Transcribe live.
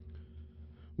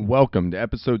Welcome to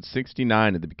episode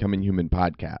 69 of the Becoming Human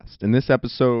podcast. In this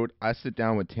episode, I sit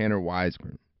down with Tanner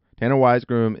Weisgrum. Tanner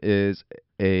Weisgrum is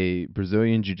a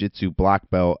Brazilian Jiu-Jitsu black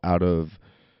belt out of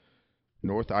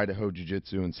North Idaho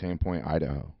Jiu-Jitsu in Sandpoint,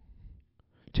 Idaho.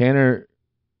 Tanner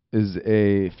is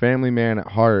a family man at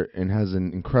heart and has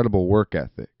an incredible work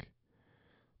ethic,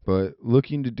 but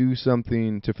looking to do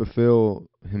something to fulfill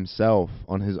himself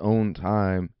on his own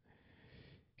time,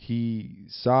 he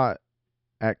sought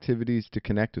activities to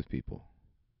connect with people.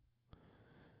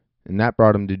 And that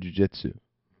brought him to jiu-jitsu.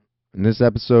 In this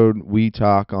episode, we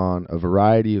talk on a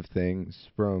variety of things,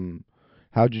 from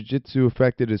how jiu-jitsu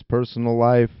affected his personal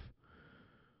life,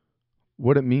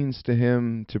 what it means to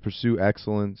him to pursue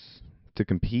excellence, to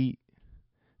compete,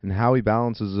 and how he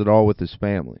balances it all with his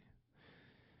family.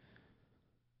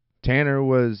 Tanner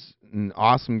was an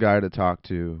awesome guy to talk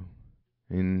to,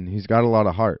 and he's got a lot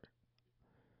of heart.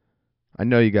 I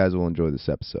know you guys will enjoy this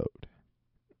episode.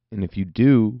 And if you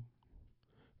do,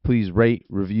 please rate,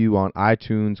 review on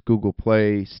iTunes, Google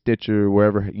Play, Stitcher,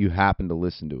 wherever you happen to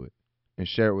listen to it, and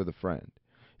share it with a friend.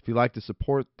 If you'd like to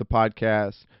support the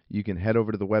podcast, you can head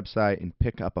over to the website and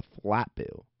pick up a flat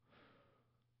bill.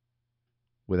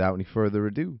 Without any further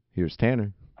ado, here's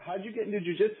Tanner. How'd you get into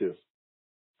jiu-jitsu?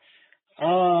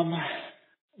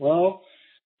 Well,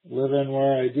 living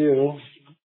where I do,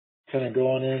 kind of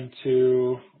going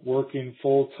into working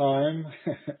full time,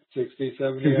 60,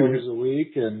 70 hours a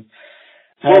week, and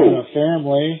having a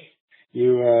family,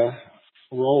 you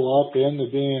roll up into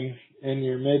being in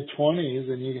your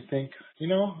mid-20s, and you can think,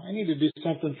 I need to do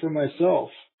something for myself.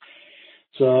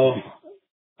 So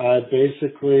I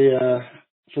basically,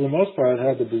 for the most part,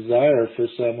 had the desire for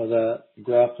some of that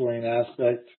grappling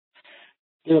aspect.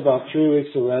 Did about 3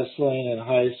 weeks of wrestling in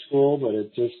high school, but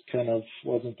it just kind of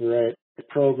wasn't the right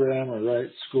program or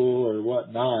right school or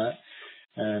whatnot,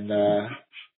 and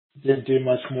didn't do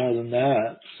much more than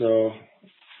that. So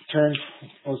I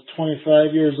was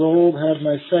 25 years old, had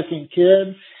my second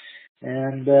kid,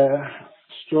 and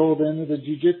strolled into the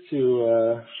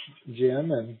jiu-jitsu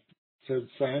gym and said,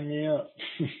 sign me up.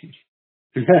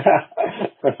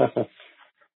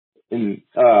 And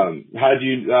how'd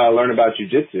you learn about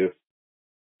jiu-jitsu?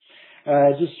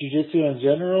 Just jiu-jitsu in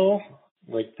general,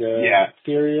 like the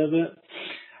theory of it.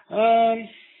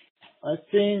 I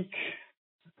think,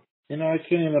 I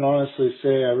can't even honestly say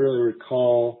I really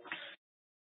recall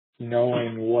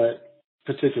knowing what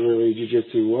particularly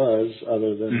jiu-jitsu was,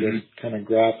 other than just kind of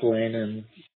grappling and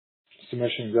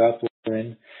submission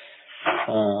grappling.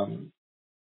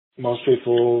 Most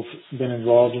people have been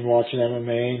involved in watching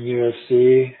MMA and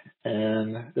UFC,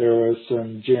 and there was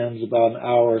some gyms about an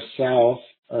hour south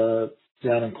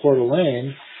down in Coeur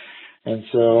d'Alene, and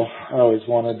so I always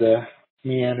wanted to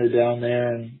meander down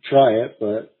there and try it,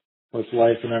 but with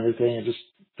life and everything, it just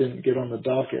didn't get on the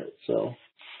docket. So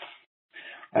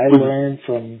I learned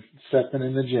from stepping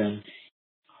in the gym.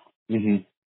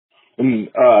 And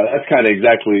that's kind of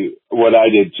exactly what I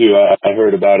did too. I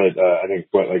heard about it. I think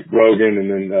like Rogan,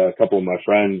 and then a couple of my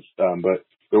friends. But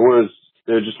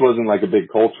there just wasn't like a big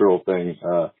cultural thing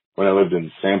when I lived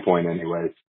in Sandpoint,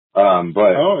 anyways.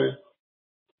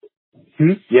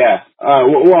 With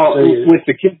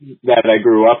the kids that I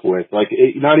grew up with,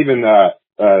 not even the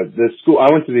school. I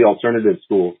went to the alternative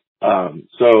school,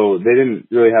 so they didn't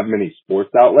really have many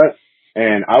sports outlets,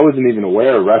 and I wasn't even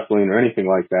aware of wrestling or anything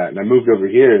like that. And I moved over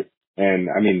here, and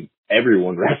I mean,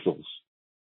 everyone wrestles,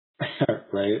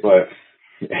 right? But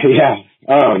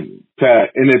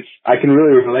I can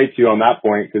really relate to you on that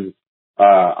point, because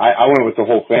I went with the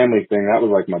whole family thing. That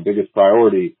was like my biggest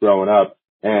priority growing up,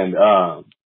 and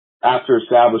after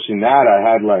establishing that, I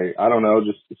had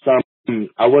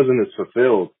I wasn't as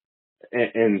fulfilled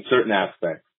in certain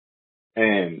aspects.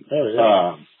 And,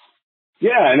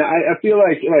 and I feel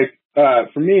like,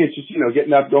 for me, it's just,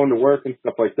 getting up, going to work and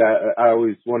stuff like that. I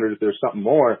always wondered if there's something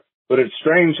more, but it's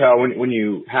strange how when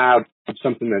you have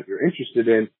something that you're interested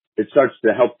in, it starts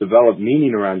to help develop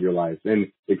meaning around your life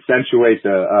and accentuate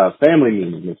the family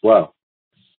meaning as well.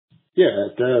 Yeah,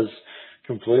 it does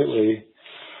completely.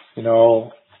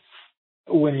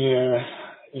 When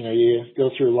you go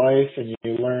through life and you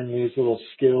learn these little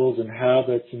skills and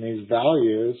habits and these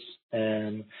values,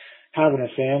 and having a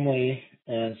family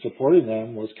and supporting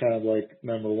them was kind of like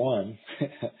number one.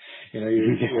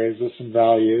 You raised with some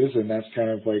values, and that's kind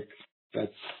of like,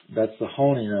 that's the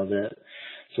honing of it.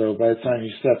 So by the time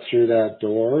you step through that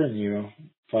door and you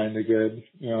find a good,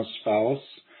 spouse,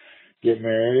 get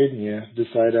married, and you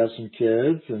decide to have some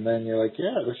kids, and then you're like,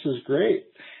 yeah, this is great.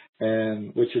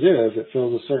 And which it is, it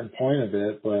fills a certain point of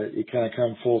it, but you kind of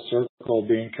come full circle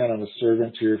being kind of a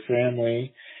servant to your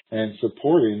family and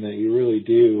supporting that you really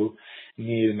do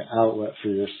need an outlet for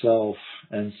yourself.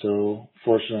 And so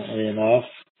fortunately enough,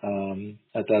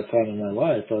 at that time in my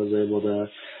life, I was able to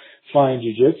find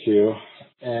jiu-jitsu.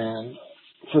 And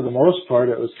for the most part,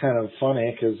 it was kind of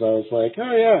funny because I was like,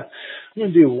 oh yeah, I'm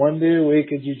going to do 1 day a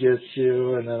week of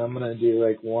jiu-jitsu, and then I'm going to do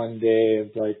like 1 day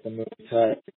of like the Muay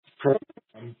Thai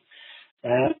program.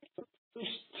 And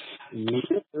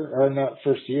year, or not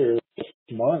first year,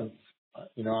 month, I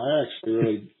actually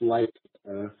really liked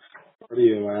the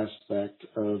cardio aspect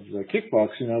of the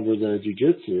kickboxing over the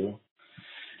jiu-jitsu.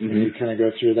 And you kind of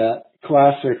go through that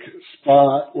classic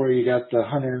spot where you got the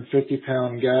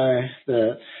 150-pound guy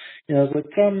that, is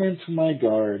like, come into my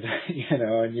guard, and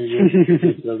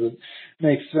it doesn't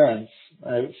make sense.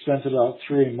 I spent about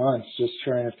 3 months just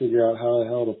trying to figure out how the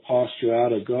hell to posture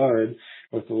out of guard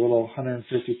with a little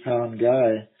 150-pound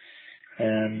guy.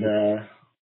 And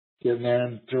getting there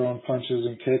and throwing punches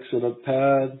and kicks at a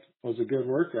pad was a good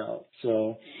workout.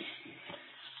 So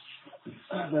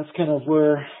that's kind of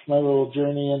where my little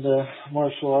journey into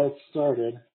martial arts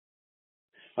started.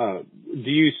 Do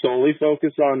you solely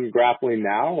focus on grappling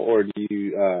now, or do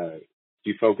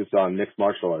you focus on mixed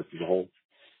martial arts as a whole?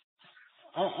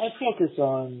 I focus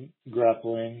on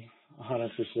grappling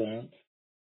 100%.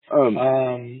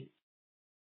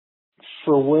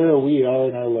 For where we are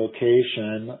in our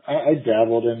location, I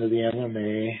dabbled into the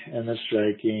MMA and the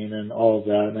striking and all of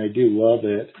that, and I do love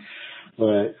it.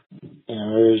 But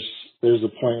there's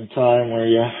a point in time where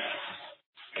you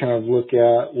kind of look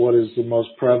at what is the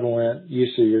most prevalent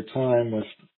use of your time with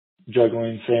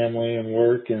juggling family and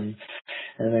work, and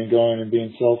then going and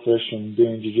being selfish and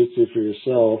doing jiu-jitsu for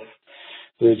yourself.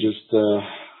 They're just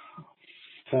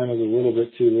time is a little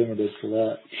bit too limited for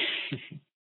that.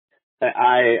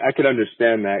 I could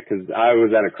understand that, because I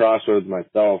was at a crossroads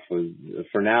myself. Not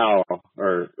for now,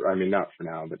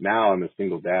 but now I'm a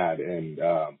single dad, and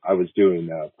I was doing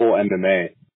full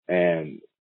MMA, and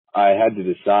I had to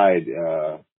decide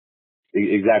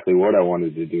exactly what I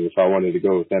wanted to do. If I wanted to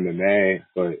go with MMA,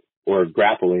 or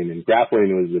grappling, and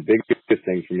grappling was the biggest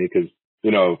thing for me, because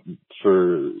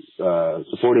for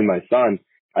supporting my son,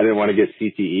 I didn't want to get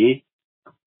CTE.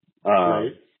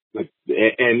 Right. I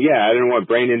didn't want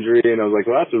brain injury, and I was like,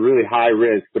 well, that's a really high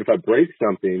risk, but if I break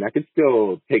something, I could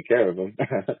still take care of him.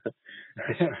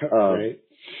 Right.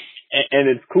 And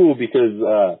it's cool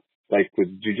because, like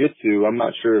with jiu-jitsu, I'm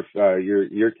not sure if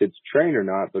your kids train or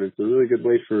not, but it's a really good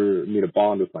way for me to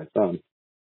bond with my son.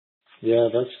 Yeah,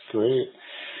 that's great.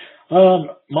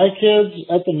 My kids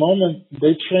at the moment,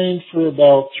 they trained for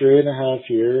about 3.5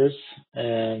 years,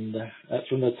 and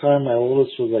from the time my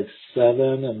oldest was like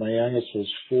 7 and my youngest was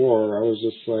 4, I was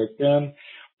just like, man,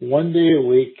 1 day a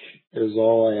week is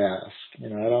all I ask.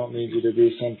 I don't need you to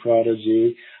be some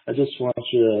prodigy. I just want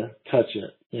you to touch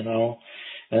it,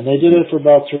 And they did it for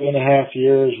about 3.5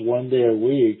 years, 1 day a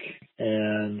week,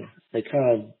 and it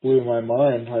kind of blew my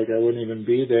mind. Like, I wouldn't even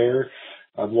be there.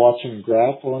 I'd watch them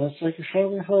grapple, and it's like, how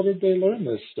the hell did they learn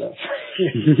this stuff?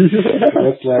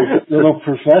 It's like little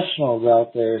professionals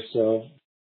out there. So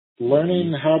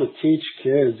learning how to teach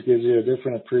kids gives you a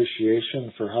different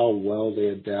appreciation for how well they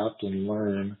adapt and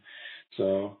learn.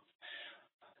 So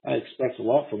I expect a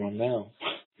lot from them now.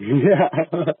 Yeah,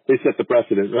 they set the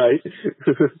precedent, right?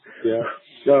 Yeah.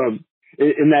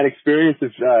 In that experience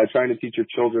of trying to teach your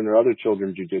children or other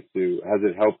children jiu-jitsu, has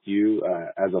it helped you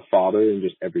as a father in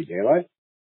just everyday life?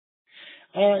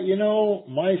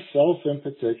 Myself in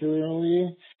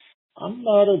particularly, I'm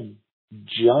not a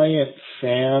giant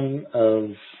fan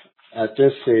of, at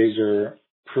this stage or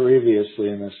previously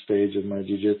in this stage of my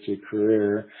jiu-jitsu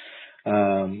career,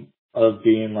 of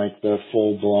being like the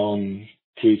full-blown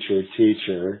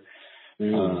teacher. I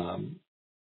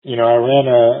ran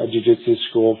a jiu-jitsu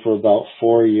school for about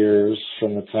 4 years,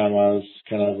 from the time I was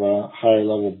kind of a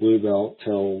high-level blue belt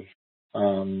till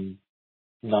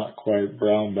not quite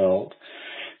brown belt.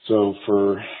 So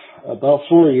for about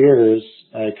 4 years,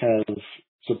 I kind of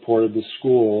supported the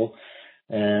school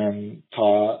and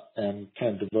taught and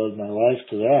kind of devoted my life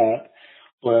to that.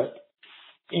 But,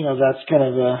 that's kind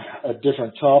of a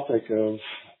different topic of,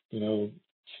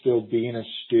 still being a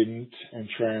student and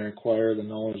trying to acquire the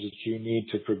knowledge that you need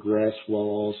to progress while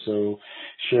also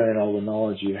sharing all the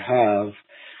knowledge you have.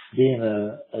 Being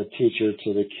a teacher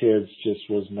to the kids just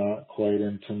was not quite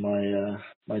into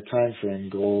my time frame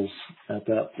goals at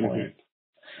that point.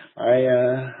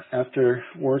 After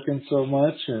working so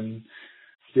much and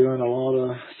doing a lot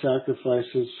of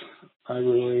sacrifices, I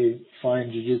really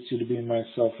find jiu-jitsu to be my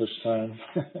selfish time.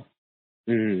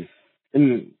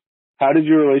 And how did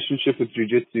your relationship with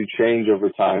jiu-jitsu change over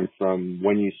time from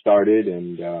when you started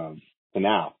and to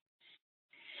now?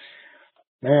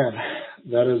 Man,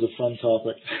 that is a fun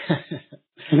topic.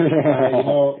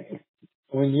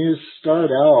 When you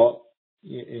start out,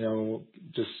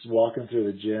 just walking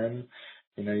through the gym,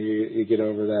 you get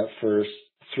over that first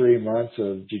 3 months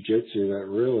of jiu-jitsu that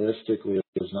realistically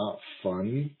is not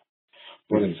fun,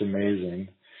 but it's amazing.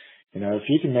 If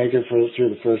you can make it through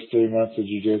the first 3 months of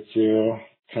jiu-jitsu,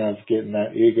 kind of getting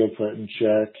that ego put in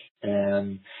check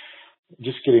and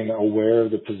just getting aware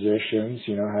of the positions,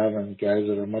 having guys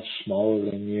that are much smaller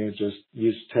than you just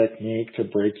use technique to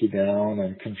break you down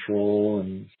and control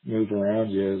and move around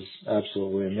you is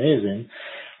absolutely amazing.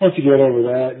 Once you get over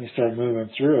that and you start moving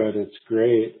through it, it's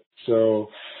great. So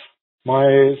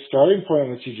my starting point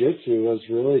with jiu-jitsu was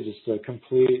really just a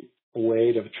complete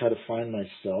way to try to find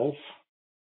myself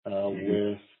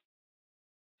with,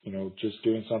 just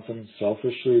doing something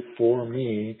selfishly for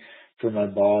me, for my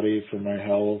body, for my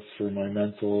health, for my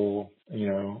mental,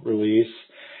 release.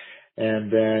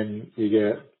 And then you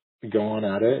get going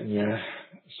at it and you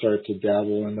start to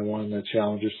dabble into wanting to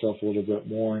challenge yourself a little bit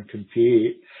more and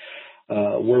compete.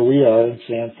 Where we are in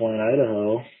Sandpoint,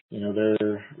 Idaho,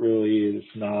 there really is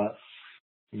not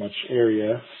much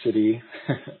city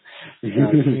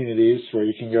communities where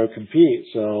you can go compete.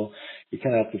 So you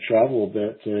kind of have to travel a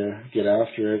bit to get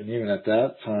after it. And even at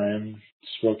that time,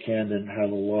 Spokane didn't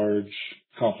have a large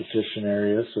competition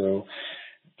area. So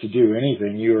to do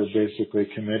anything, you were basically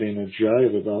committing a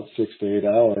drive about 6 to 8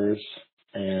 hours.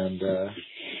 And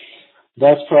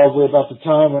that's probably about the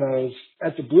time when I was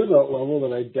at the blue belt level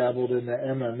that I dabbled into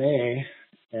MMA.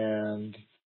 And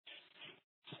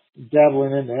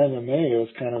dabbling into MMA, it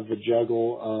was kind of the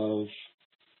juggle of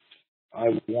I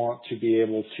want to be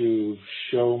able to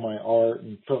show my art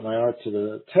and put my art to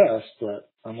the test, but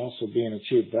I'm also being a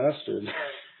cheap bastard.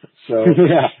 So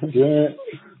doing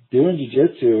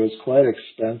jiu-jitsu was quite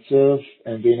expensive,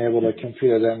 and being able to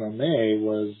compete at MMA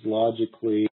was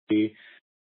logically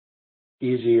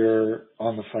easier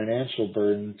on the financial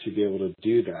burden to be able to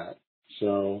do that.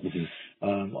 So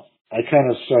I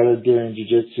kind of started doing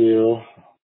jiu-jitsu,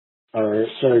 or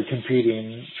started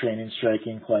competing, training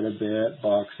striking quite a bit,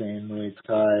 boxing, Muay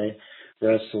Thai,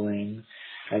 wrestling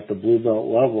at the blue belt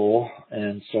level,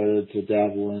 and started to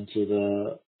dabble into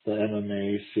the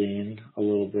MMA scene a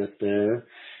little bit there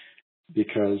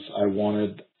because I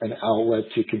wanted an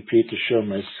outlet to compete to show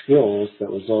my skills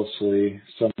that was also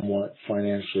somewhat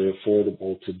financially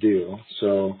affordable to do.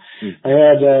 So I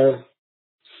had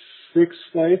 6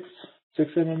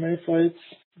 MMA fights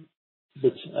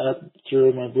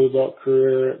through my blue belt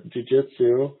career at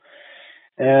jiu-jitsu.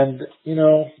 And, I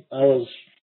was,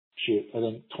 I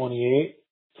think 28,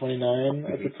 29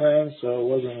 at the time. So it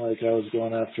wasn't like I was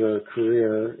going after a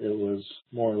career. It was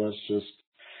more or less just,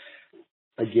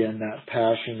 again, that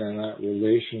passion and that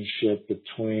relationship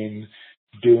between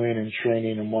doing and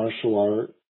training a martial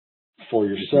art for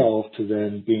yourself to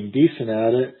then being decent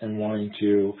at it and wanting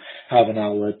to have an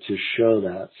outlet to show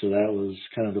that. So that was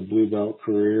kind of the blue belt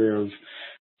career of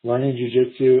learning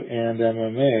jiu-jitsu and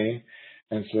MMA.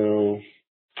 And so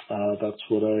that's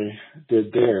what I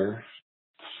did there.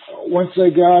 Once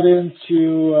I got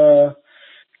through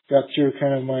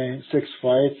kind of my 6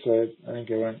 fights, I think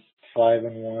I went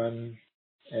 5-1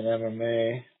 in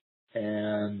MMA.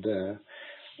 And,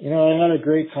 I had a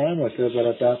great time with it, but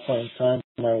at that point in time,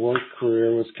 my work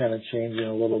career was kind of changing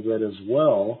a little bit as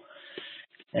well.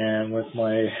 And with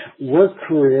my work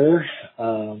career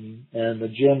and the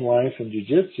gym life and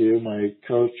jiu-jitsu, my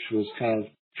coach was kind of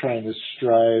trying to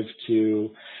strive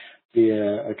to be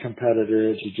a competitor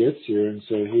at jiu-jitsu. And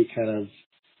so he kind of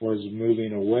was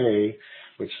moving away,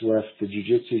 which left the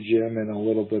jiu-jitsu gym in a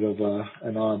little bit of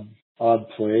an odd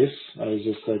place. I was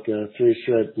just like a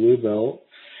 3-stripe blue belt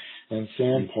in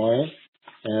Sandpoint,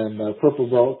 and the purple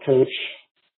belt coach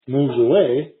moves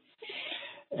away,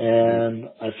 and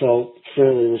I felt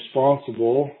fairly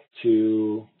responsible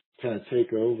to kind of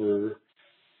take over,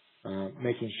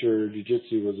 making sure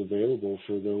jiu-jitsu was available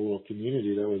for the little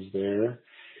community that was there.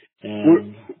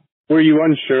 And were you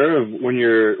unsure of when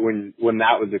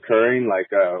that was occurring? Like,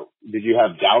 did you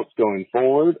have doubts going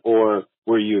forward, or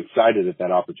were you excited at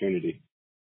that opportunity?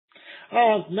 No,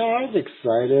 I was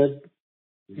excited.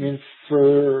 I mean,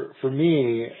 for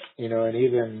me, and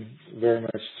even very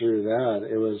much through that,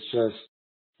 it was just,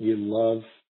 you love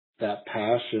that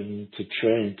passion to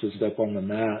train, to step on the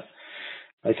mat.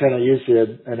 I kind of use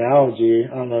the analogy,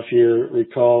 I don't know if you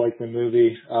recall, like the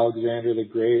movie Alexander the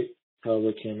Great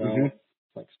probably came out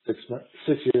like 6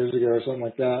 years ago or something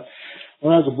like that.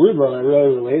 When I was a blue belt, I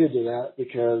really related to that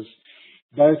because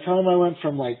by the time I went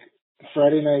from like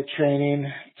Friday night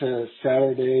training to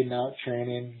Saturday not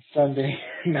training, Sunday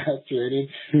not training,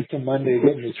 to Monday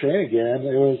getting to train again,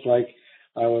 it was like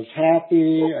I was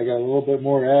happy. I got a little bit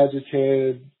more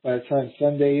agitated. By the time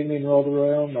Sunday evening rolled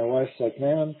around, my wife's like,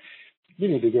 man, you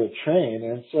need to go train.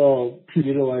 And so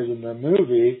utilizing the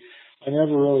movie, I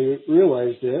never really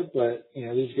realized it, but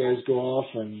these guys go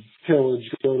off and pillage,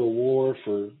 go to war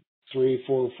for 3,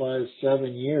 4, 5,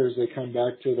 7 years. They come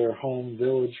back to their home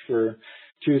village for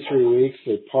 2, 3 weeks.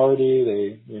 They party.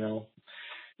 They,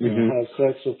 have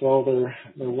sex with all their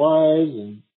wives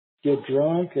and get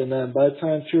drunk. And then by the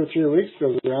time 2 or 3 weeks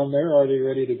goes around, they're already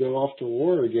ready to go off to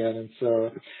war again. And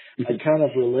so I kind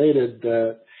of related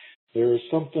that there was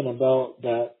something about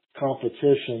that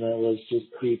competition that was just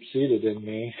deep seated in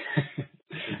me.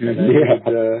 And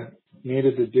I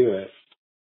needed to do it.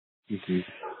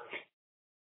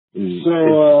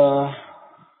 So,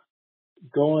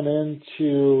 going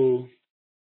into,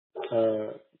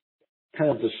 kind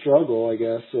of the struggle, I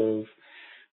guess, of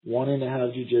wanting to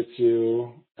have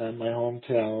jiu-jitsu at my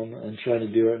hometown and trying to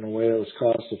do it in a way that was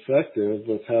cost effective,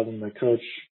 with having my coach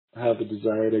have the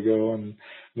desire to go and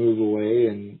move away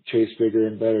and chase bigger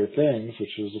and better things,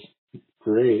 which was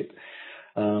great.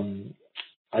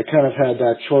 I kind of had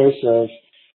that choice of,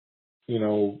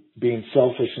 being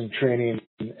selfish and training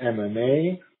in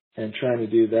MMA and trying to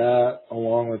do that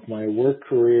along with my work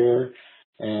career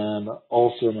and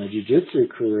also my jiu-jitsu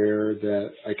career,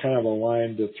 that I kind of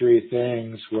aligned the three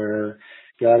things, where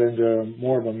got into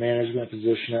more of a management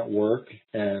position at work.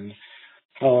 And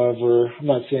however, I'm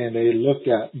not saying they looked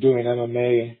at doing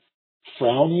MMA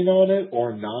frowning on it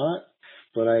or not,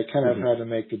 but I kind of had to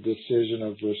make the decision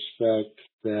of respect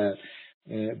that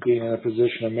being in a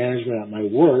position of management at my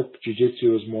work,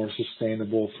 jiu-jitsu is more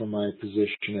sustainable for my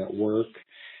position at work.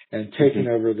 And taking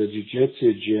over the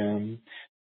jiu-jitsu gym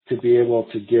to be able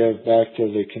to give back to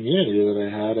the community that I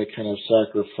had, I kind of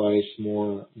sacrificed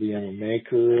more the MMA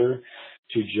career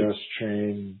to just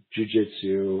train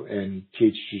jiu-jitsu and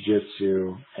teach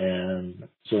jiu-jitsu and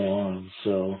so on.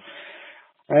 So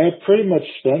I had pretty much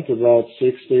spent about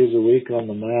 6 days a week on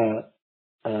the mat.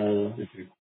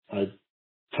 I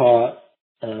taught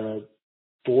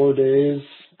 4 days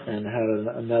and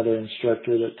had another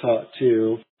instructor that taught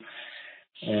 2.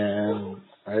 And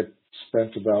I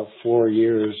spent about 4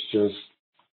 years just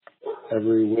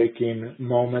every waking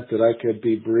moment that I could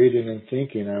be breathing and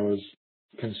thinking, I was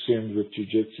consumed with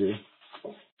jiu-jitsu.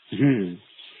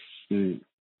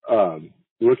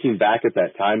 Looking back at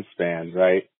that time span,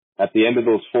 right, at the end of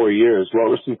those 4 years, what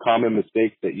were some common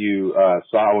mistakes that you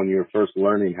saw when you were first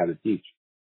learning how to teach?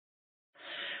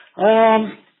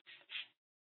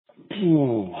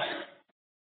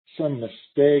 Some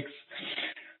mistakes.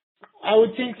 I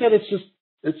would think that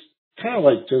it's kind of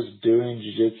like just doing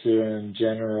jiu-jitsu in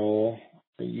general.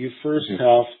 You first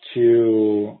have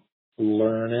to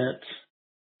learn it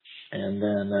and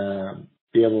then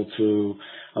be able to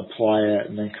apply it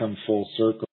and then come full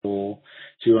circle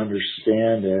to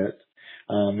understand it.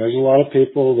 There's a lot of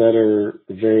people that are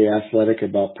very athletic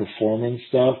about performing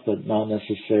stuff, but not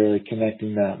necessarily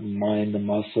connecting that mind to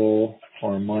muscle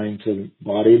or mind to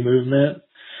body movement.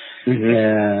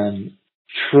 And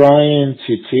trying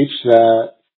to teach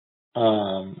that,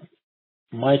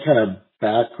 my kind of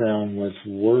background with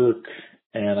work,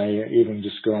 and I even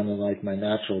just go into like my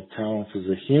natural talents as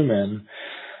a human,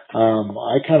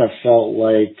 I kind of felt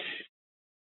like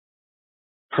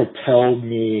propelled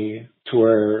me to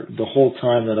where the whole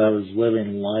time that I was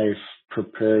living life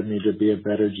prepared me to be a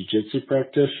better jiu-jitsu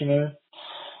practitioner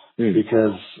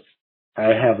because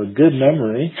I have a good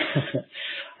memory.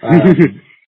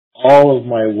 All of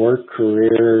my work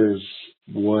careers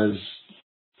was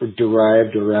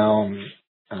derived around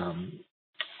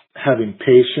having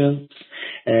patience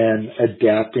and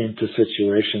adapting to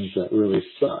situations that really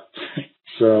sucked.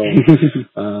 So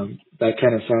that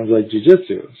kind of sounds like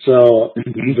jiu-jitsu. So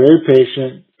very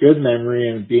patient, good memory,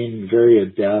 and being very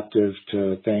adaptive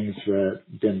to things that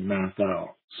didn't map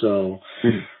out. So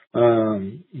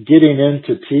getting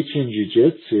into teaching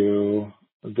jiu-jitsu,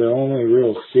 the only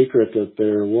real secret that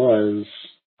there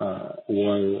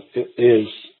is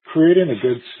creating a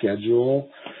good schedule.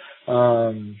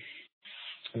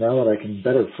 Now that I can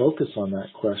better focus on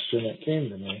that question, it came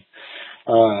to me.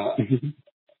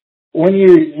 When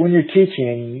you're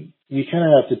teaching, you kind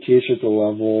of have to teach at the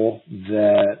level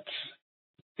that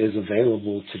is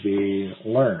available to be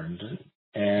learned,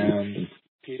 and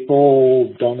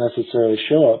people don't necessarily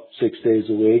show up 6 days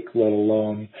a week, let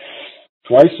alone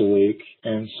twice a week.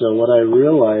 And so what I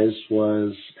realized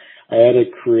was I had to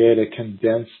create a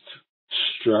condensed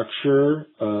structure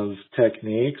of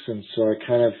techniques. And so I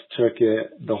kind of took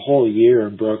it the whole year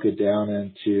and broke it down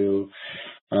into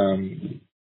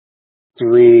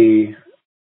 3,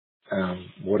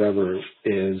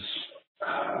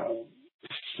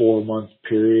 4-month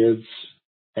periods,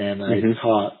 and I Mm-hmm.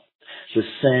 taught the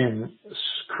same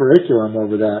curriculum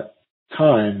over that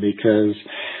time, because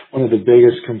one of the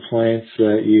biggest complaints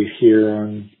that you hear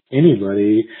on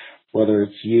anybody, whether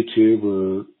it's YouTube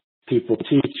or people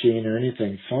teaching or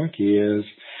anything funky, is,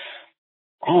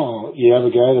 oh, you have a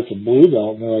guy that's a blue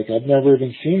belt, and they're like, I've never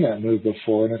even seen that move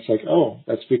before. And it's like, oh,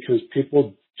 that's because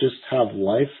people just have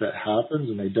life that happens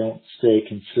and they don't stay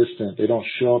consistent. They don't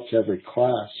show up to every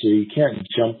class. So you can't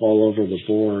jump all over the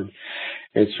board.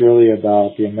 It's really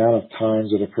about the amount of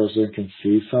times that a person can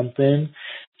see something,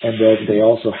 and that they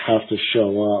also have to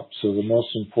show up. So the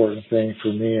most important thing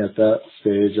for me at that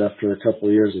stage, after a couple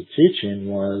of years of teaching,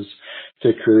 was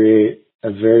to create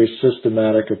a very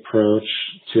systematic approach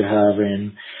to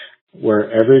having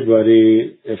where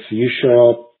everybody, if you show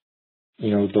up,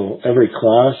 every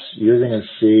class, you're going to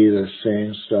see the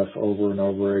same stuff over and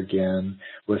over again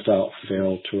without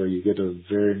fail, to where you get to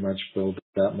very much build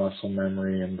that muscle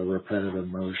memory and the repetitive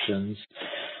motions.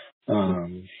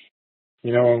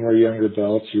 When we're younger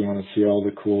belts, you want to see all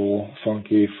the cool,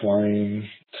 funky, flying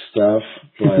stuff,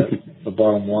 but the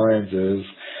bottom line is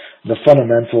the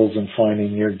fundamentals in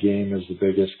finding your game is the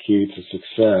biggest key to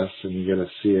success, and you got to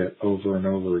see it over and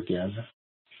over again.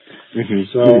 Mm-hmm.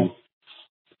 So,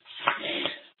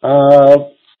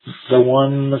 the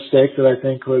one mistake that I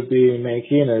think would be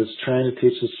making is trying to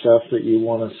teach the stuff that you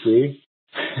want to see.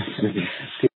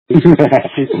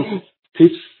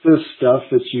 teach the stuff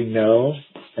that you know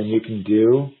and you can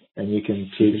do and you can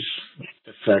teach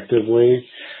effectively.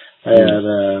 I had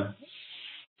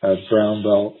a brown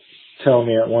belt tell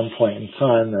me at one point in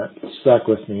time that stuck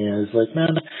with me, is like,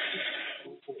 man,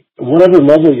 whatever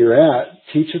level you're at,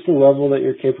 teach at the level that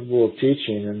you're capable of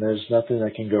teaching, and there's nothing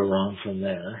that can go wrong from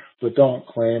there. But don't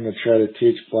claim to try to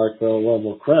teach black belt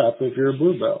level crap if you're a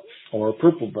blue belt or a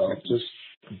purple belt. Just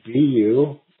be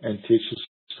you and teach the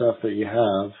stuff that you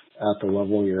have at the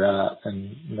level you're at,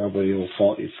 and nobody will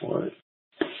fault you for it.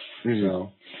 Mm-hmm.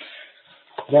 So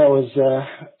that was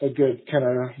a good kind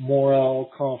of morale,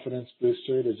 confidence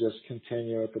booster to just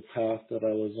continue at the path that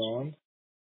I was on.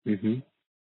 Mm-hmm.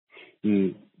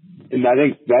 Mm. And I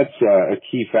think that's a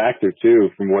key factor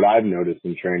too, from what I've noticed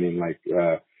in training.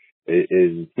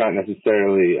 Is it's not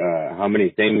necessarily how many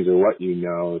things or what you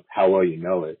know, it's how well you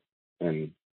know it.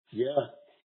 And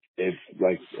it's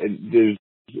there's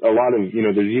a lot of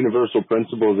there's universal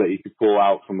principles that you could pull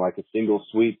out from like a single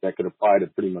sweep that could apply to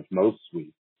pretty much most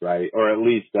sweeps, right? Or at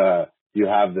least you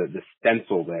have the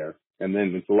stencil there, and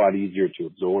then it's a lot easier to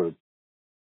absorb.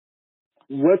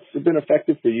 What's been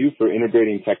effective for you for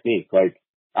integrating technique? Like,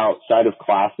 outside of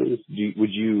classes,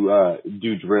 would you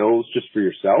do drills just for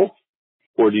yourself,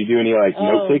 or do you do any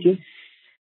note taking?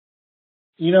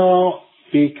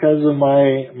 Because of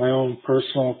my own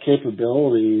personal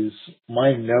capabilities,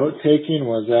 my note taking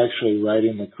was actually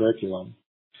writing the curriculum.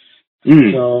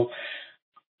 So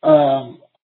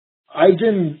I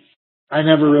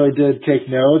never really did take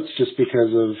notes, just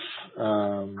because of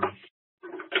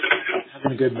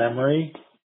having a good memory.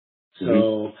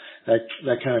 So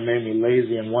that kind of made me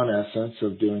lazy in one essence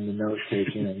of doing the note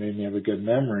taking. It made me have a good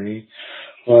memory.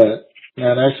 But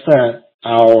man, I spent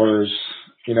hours,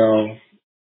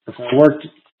 if I worked 8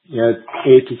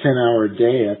 to 10 hour a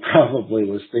day, I probably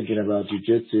was thinking about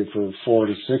jiu-jitsu for 4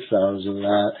 to 6 hours of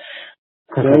that,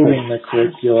 building the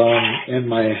curriculum in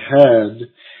my head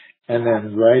and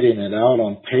then writing it out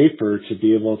on paper to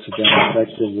be able to then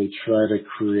effectively try to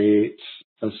create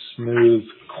a smooth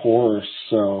course.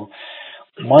 So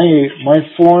my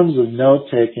forms of note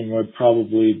taking would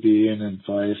probably be an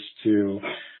advice to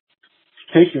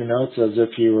take your notes as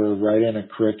if you were writing a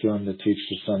curriculum to teach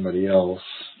to somebody else,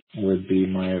 would be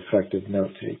my effective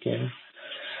note taking.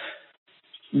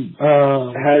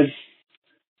 Has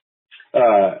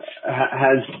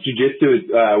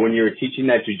jiu-jitsu, when you were teaching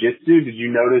that jiu-jitsu, did you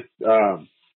notice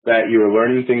that you were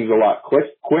learning things a lot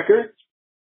quicker?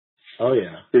 Oh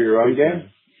yeah. For your own game?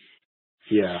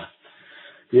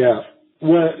 Yeah.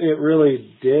 What it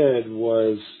really did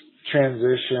was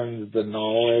transition the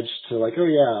knowledge to like, oh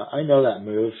yeah, I know that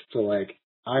move, to like,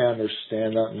 I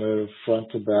understand that move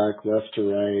front to back, left to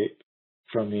right,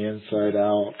 from the inside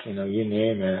out, you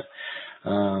name it.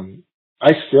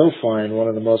 I still find one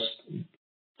of the most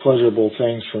pleasurable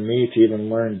things for me to even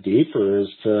learn deeper is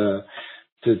to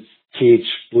teach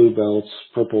blue belts,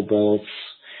 purple belts,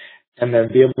 and then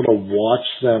be able to watch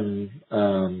them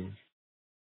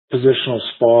positional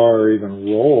spar or even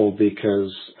roll,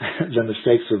 because the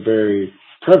mistakes are very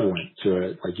prevalent to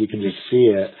it. Like, you can just see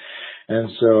it. And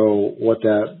so what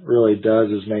that really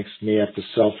does is makes me have to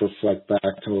self-reflect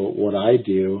back to what I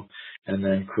do and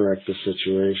then correct the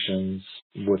situations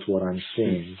with what I'm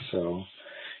seeing. So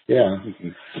Yeah.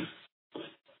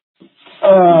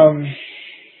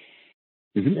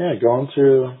 Yeah, going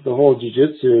through the whole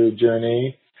jiu-jitsu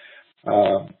journey,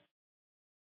 I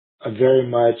very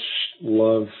much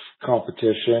love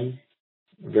competition,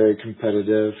 very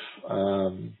competitive,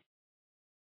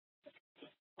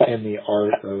 in the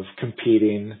art of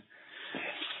competing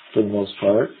for the most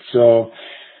part. So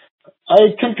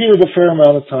I competed a fair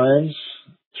amount of times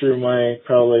through my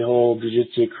probably whole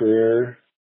jiu-jitsu career.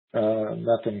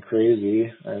 Nothing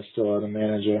crazy. I still had to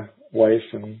manage a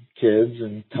wife and kids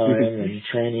and time and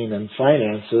training and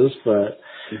finances, but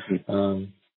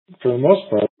for the most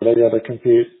part, I got to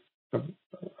compete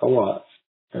a lot,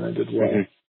 and I did well.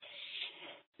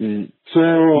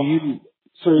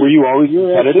 So were you always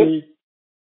competitive?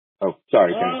 Oh,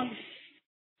 sorry.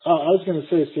 I was going to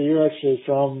say, so you're actually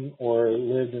from or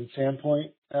lived in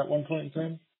Sandpoint at one point in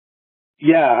time?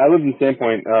 Yeah, I lived in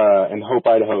Sandpoint, and Hope,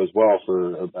 Idaho as well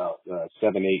for about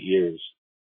 7-8 years.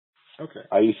 Okay.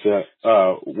 I used to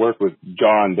work with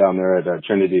John down there at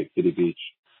Trinity City Beach.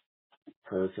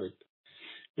 Perfect.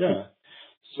 Yeah.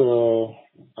 So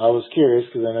I was curious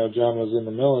because I know John was in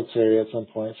the military at some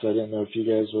point, so I didn't know if you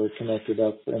guys were connected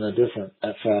up in a different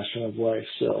fashion of life.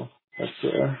 So that's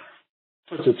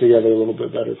puts it together a little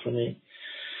bit better for me.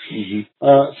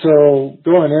 So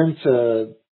going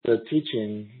into the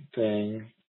teaching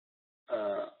thing,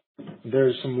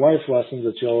 there's some life lessons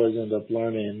that you always end up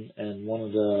learning, and one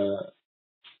of the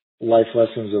life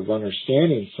lessons of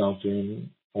understanding something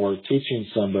or teaching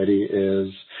somebody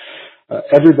is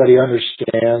everybody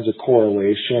understands a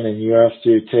correlation, and you have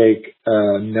to take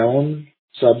a known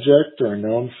subject or a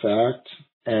known fact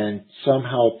and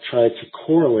somehow try to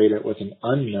correlate it with an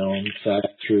unknown fact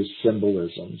through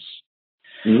symbolisms.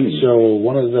 So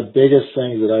one of the biggest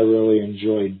things that I really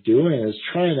enjoy doing is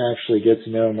trying to actually get to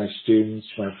know my students,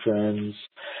 my friends,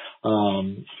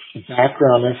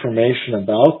 background information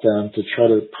about them to try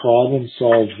to problem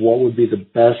solve what would be the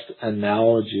best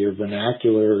analogy or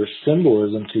vernacular or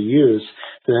symbolism to use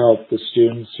to help the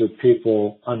students or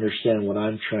people understand what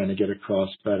I'm trying to get across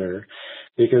better.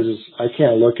 Because I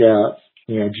can't look at,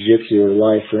 jiu-jitsu or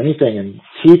life or anything in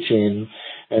teaching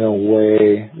in a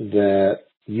way that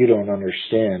you don't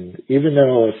understand. Even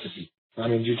though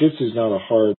jiu-jitsu is not a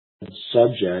hard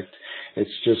subject.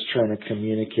 It's just trying to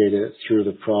communicate it through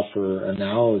the proper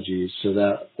analogies so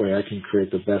that way I can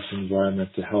create the best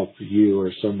environment to help you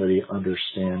or somebody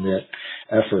understand it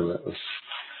effortless.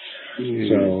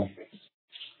 So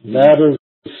that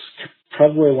is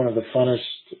probably one of the funnest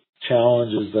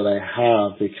challenges that I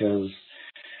have because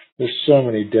there's so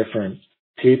many different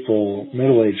people,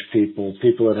 middle-aged people,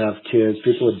 people that have kids,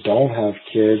 people that don't have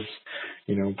kids,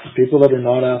 people that are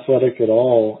not athletic at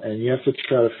all, and you have to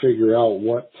try to figure out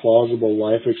what plausible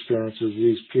life experiences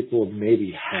these people have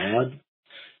maybe had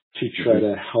to try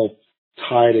to help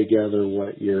tie together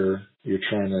what you're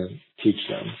trying to teach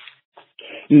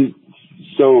them.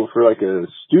 So for like a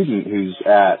student who's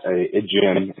at a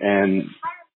gym and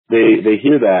they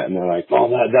hear that and they're like, oh,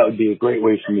 that would be a great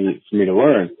way for me to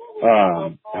learn.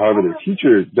 However, their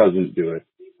teacher doesn't do it.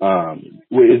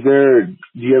 Do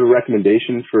you have a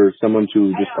recommendation for someone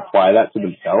to just apply that to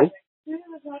themselves?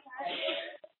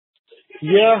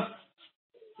 Yeah.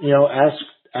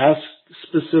 Ask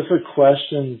specific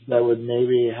questions that would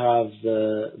maybe have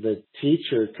the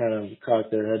teacher kind of cock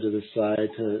their head to the side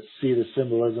to see the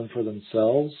symbolism for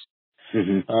themselves.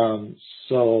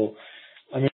 So,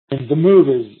 the move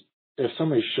is if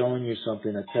somebody's showing you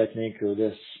something, a technique or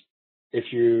this, if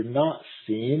you're not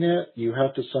seeing it, you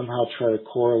have to somehow try to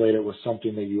correlate it with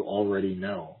something that you already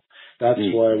know. That's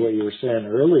why what you were saying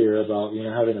earlier about,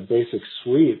 having a basic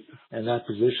sweep and that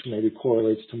position maybe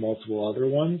correlates to multiple other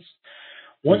ones.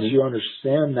 Once you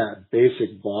understand that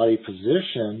basic body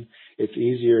position, it's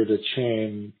easier to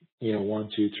chain, 1,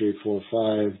 2, 3, 4,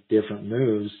 5 different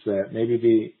moves that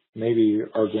maybe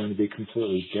are going to be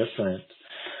completely different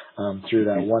through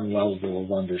that one level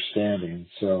of understanding.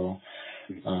 So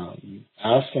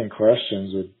asking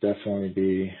questions would definitely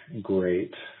be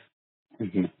great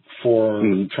for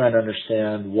trying to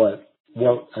understand what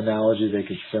analogy they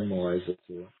could symbolize it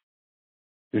to.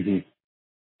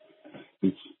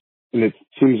 And it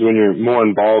seems when you're more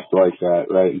involved like that,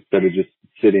 right, instead of just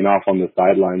sitting off on the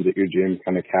sidelines at your gym,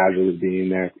 kind of casually being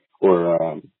there,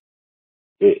 or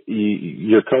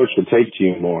your coach will take to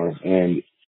you more, and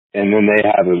then they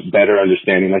have a better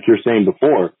understanding, like you were saying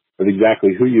before, of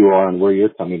exactly who you are and where you're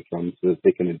coming from, so that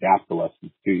they can adapt the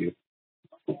lessons to you.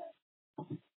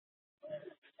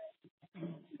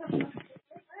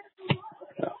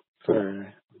 Sorry.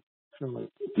 No,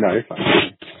 you're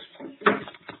fine.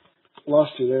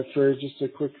 Lost you there for just a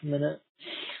quick minute.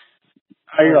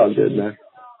 You're all good, man.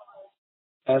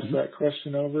 ask that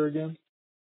question over again?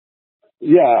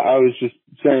 Yeah, I was just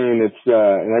saying it's,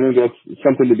 and I think that's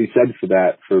something to be said for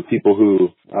that, for people who,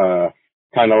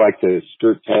 kind of like to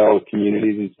skirt tail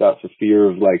communities and stuff for fear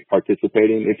of like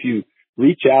participating. If you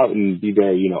reach out and be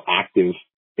very, active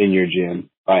in your gym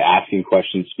by asking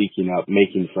questions, speaking up,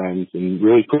 making friends, and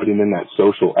really putting in that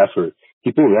social effort,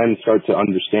 people then start to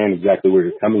understand exactly where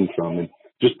you're coming from. And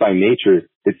just by nature,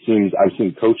 it seems I've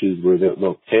seen coaches where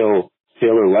they'll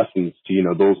tailor lessons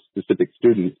to, those specific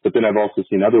students. But then I've also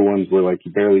seen other ones where like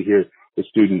you barely hear the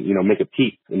student, make a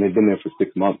peep, and they've been there for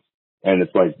 6 months. And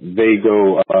it's like they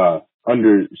go,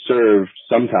 underserved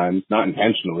sometimes, not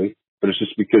intentionally, but it's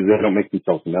just because they don't make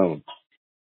themselves known.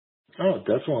 Oh,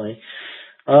 definitely.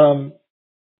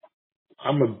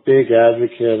 I'm a big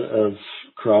advocate of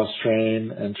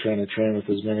cross-train and trying to train with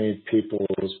as many people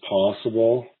as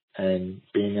possible. And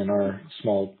being in our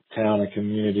small town and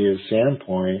community of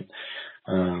Sandpoint,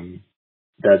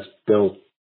 that's built,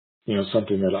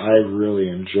 something that I really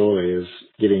enjoy is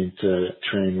getting to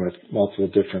train with multiple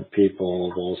different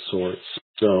people of all sorts.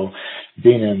 So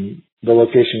being in the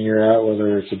location you're at,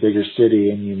 whether it's a bigger city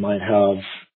and you might have,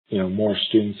 more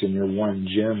students in your one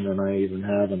gym than I even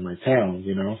have in my town,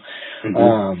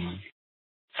 Mm-hmm.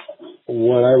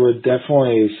 What I would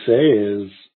definitely say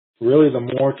is really the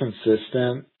more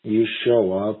consistent you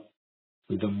show up,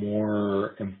 the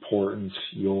more important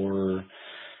your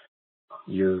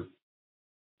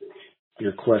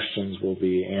questions will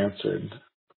be answered.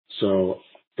 So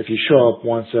if you show up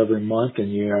once every month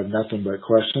and you have nothing but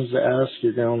questions to ask,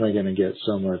 you're only going to get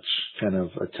so much kind of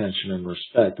attention and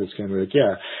respect. It's going to be like,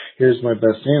 yeah, here's my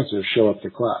best answer, show up to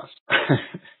class.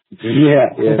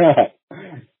 Yeah.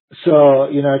 So,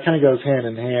 it kind of goes hand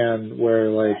in hand where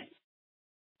like,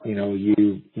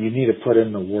 you need to put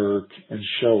in the work and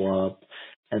show up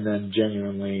and then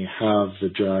genuinely have the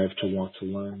drive to want to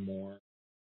learn more.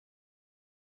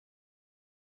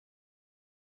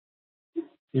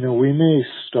 We may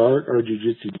start our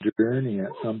jiu-jitsu journey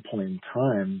at some point in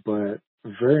time, but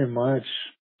very much,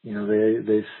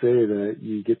 they say that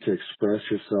you get to express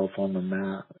yourself on the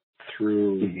mat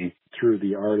through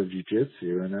the art of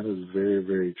jiu-jitsu, and that is very,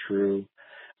 very true.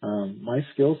 My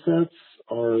skill sets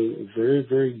are very,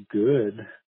 very good.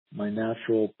 My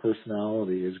natural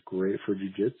personality is great for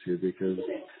jiu-jitsu because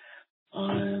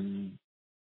I'm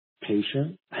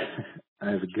patient.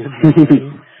 I have a good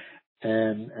memory.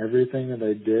 And everything that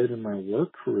I did in my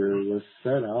work career was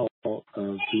set out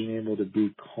of being able to be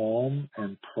calm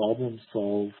and problem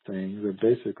solve things. And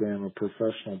basically, I'm a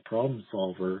professional problem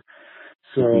solver.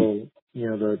 So,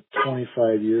 the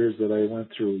 25 years that I went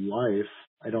through life,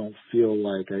 I don't feel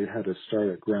like I had to start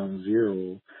at ground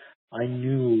zero. I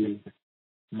knew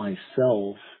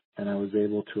myself and I was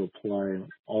able to apply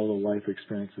all the life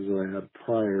experiences that I had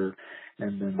prior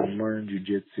and then learn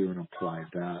jiu-jitsu and apply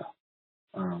that.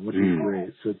 Which is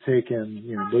great. So taking,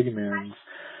 Boogeyman's,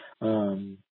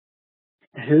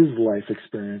 his life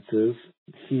experiences,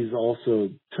 he's also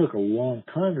took a long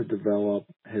time to develop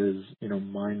his,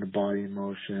 mind to body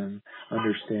motion,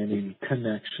 understanding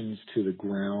connections to the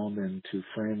ground and to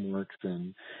frameworks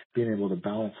and being able to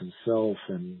balance himself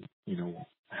and,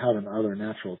 having other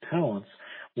natural talents.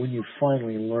 When you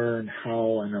finally learn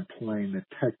how and applying the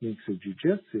techniques of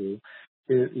jiu-jitsu,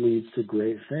 it leads to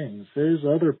great things. There's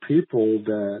other people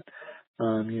that,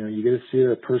 you get to see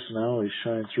their personality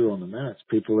shine through on the mats.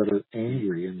 People that are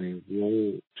angry and they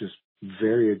roll just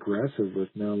very aggressive with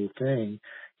no thing.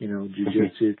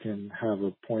 Jiu-jitsu can have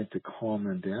a point to calm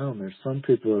them down. There's some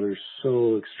people that are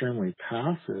so extremely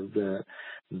passive that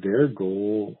their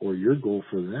goal or your goal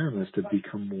for them is to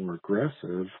become more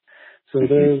aggressive. So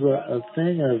there's a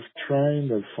thing of trying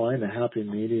to find a happy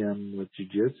medium with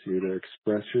jiu-jitsu to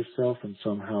express yourself and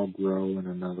somehow grow in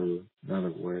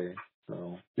another way.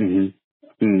 So.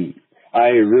 I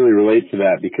really relate to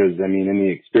that because, in the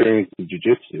experience of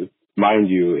jiu-jitsu, mind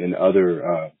you, in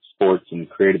other sports and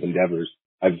creative endeavors,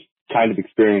 I've kind of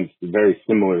experienced a very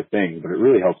similar thing, but it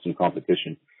really helps in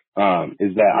competition,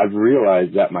 is that I've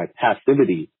realized that my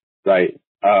passivity, right,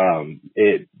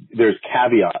 there's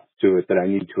caveats to it that I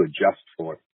need to adjust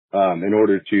for, in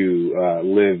order to,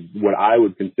 live what I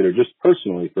would consider just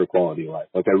personally for a quality of life.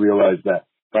 Like I realize that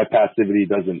my passivity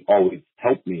doesn't always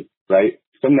help me, right?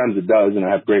 Sometimes it does, and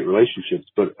I have great relationships,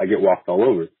 but I get walked all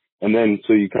over. And then,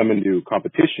 so you come into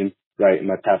competition, right, and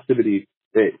my passivity,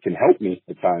 it can help me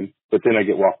at times, but then I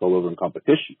get walked all over in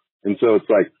competition. And so it's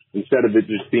like, instead of it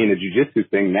just being a jiu-jitsu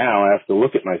thing, now I have to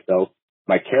look at myself,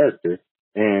 my character,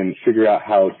 and figure out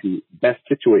how to best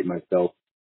situate myself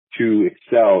to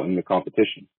excel in the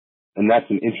competition. And that's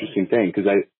an interesting thing, because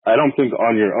I don't think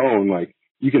on your own, like,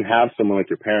 you can have someone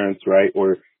like your parents, right,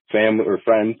 or family or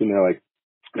friends, and they're like,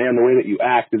 man, the way that you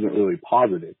act isn't really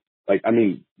positive. Like, I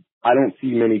mean, I don't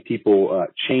see many people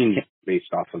change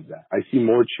based off of that. I see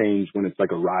more change when it's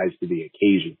like a rise to the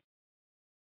occasion.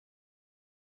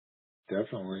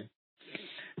 Definitely.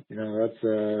 That's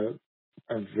a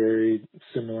very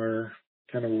similar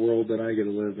kind of world that I get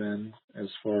to live in as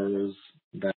far as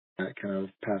that kind of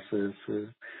passive,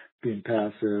 being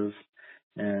passive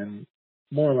and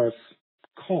more or less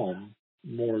calm,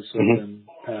 more so than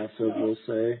passive, we'll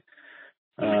say.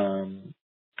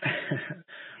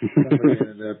 Somebody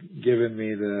ended up giving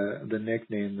me the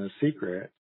nickname The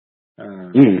Secret,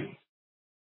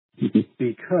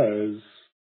 because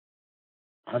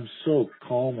I'm so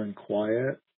calm and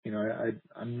quiet.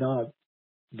 I'm not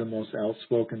the most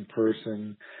outspoken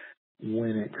person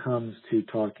when it comes to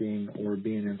talking or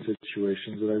being in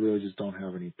situations that I really just don't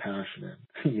have any passion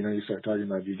in. You start talking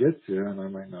about jiu-jitsu and I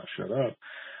might not shut up.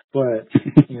 But,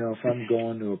 if I'm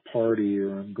going to a party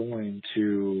or I'm going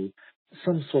to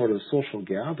some sort of social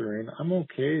gathering, I'm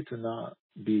okay to not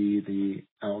be the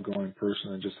outgoing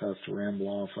person that just has to ramble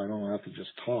off. I don't have to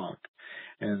just talk.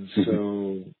 And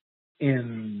so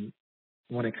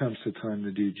when it comes to time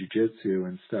to do jiu-jitsu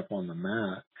and step on the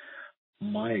mat,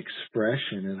 my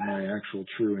expression and my actual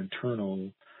true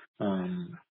internal,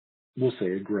 we'll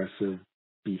say aggressive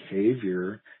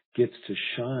behavior gets to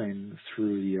shine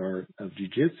through the art of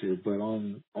jiu-jitsu, but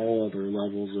on all other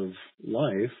levels of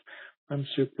life, I'm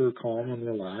super calm and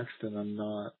relaxed and I'm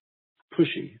not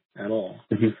pushy at all.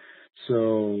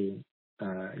 So,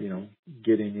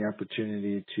 getting the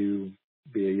opportunity to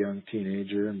be a young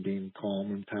teenager and being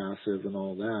calm and passive and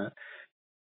all that,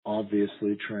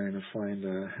 obviously trying to find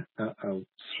a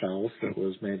spouse that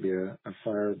was maybe a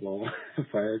fireball,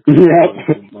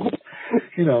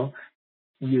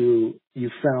 you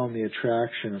found the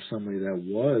attraction of somebody that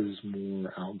was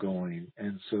more outgoing.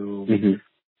 And so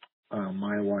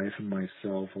my wife and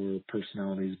myself, our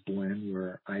personalities blend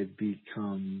where I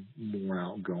become more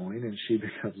outgoing and she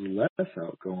becomes less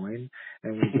outgoing,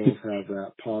 and we both have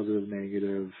that positive,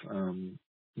 negative,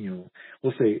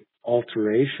 we'll say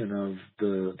alteration of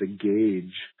the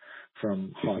gauge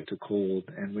from hot to cold,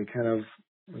 and we kind of,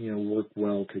 work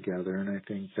well together. And I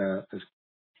think that is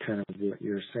kind of what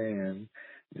you're saying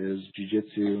is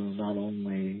jiu-jitsu not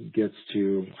only gets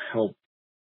to help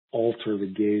alter the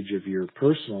gauge of your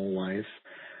personal life,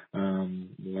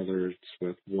 whether it's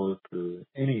with work or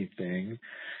anything,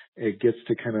 it gets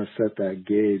to kind of set that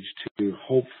gauge to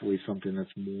hopefully something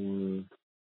that's more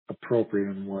appropriate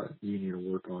in what you need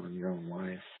to work on in your own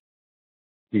life.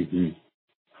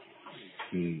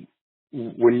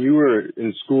 When you were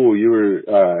in school, you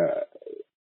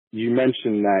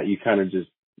mentioned that you kind of just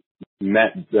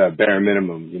met the bare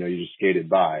minimum. You just skated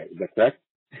by. Is that correct?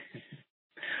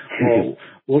 Well,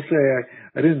 we'll say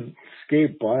I didn't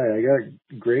skate by. I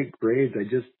got great grades. I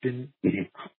just didn't.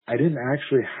 I didn't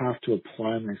actually have to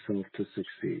apply myself to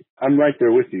succeed. I'm right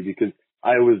there with you because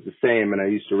I was the same, and I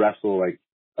used to wrestle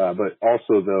but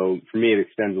also though for me it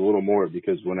extends a little more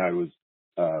because when I would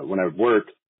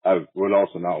work, I would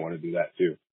also not want to do that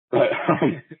too. But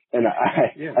and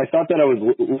I thought that I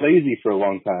was lazy for a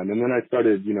long time, and then I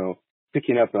started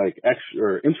picking up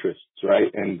extra interests,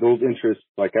 right? And those interests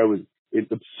I was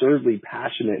absurdly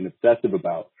passionate and obsessive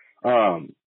about.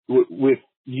 With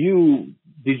you,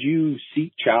 did you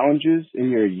seek challenges in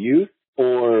your youth,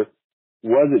 or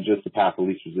was it just a path of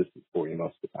least resistance for you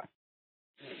most of the time?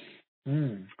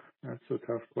 That's a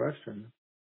tough question.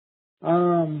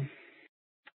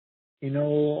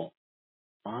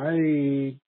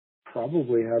 I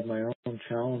probably had my own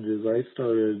challenges.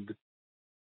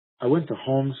 I went to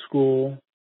homeschool,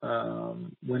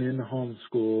 went into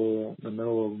homeschool in the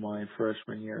middle of my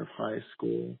freshman year of high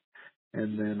school.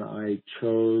 And then I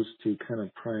chose to kind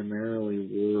of primarily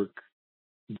work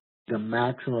the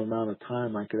maximum amount of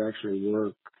time I could actually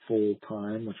work full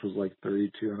time, which was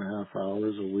 32 and a half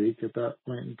hours a week at that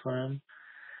point in time.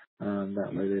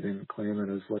 That way they didn't claim it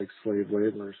as slave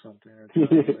labor or something. Or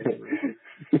child labor.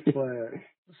 But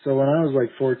so when I was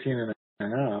 14 and a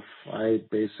half, I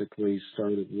basically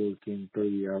started working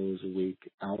 30 hours a week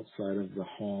outside of the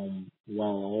home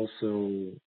while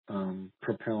also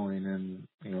propelling in,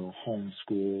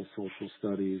 homeschool, social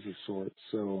studies of sorts.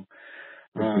 So,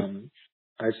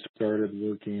 I started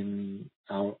working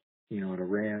out, at a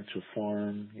ranch, a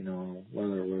farm,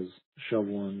 whether it was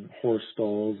shoveling horse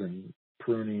stalls and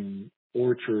pruning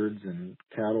orchards and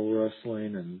cattle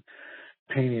rustling and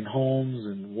painting homes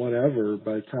and whatever.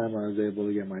 By the time I was able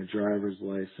to get my driver's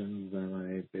license, then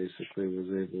I basically was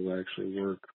able to actually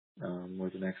work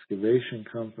with an excavation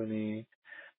company,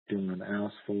 doing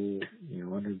asphalt,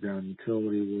 underground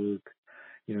utility work,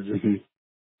 just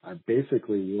I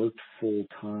basically worked full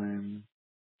time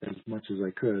as much as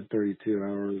I could, 32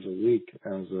 hours a week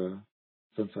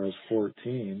since I was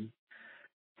 14,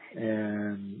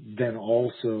 and then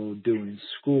also doing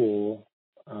school.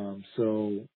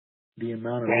 So the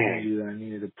amount of energy that I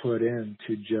needed to put in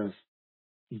to just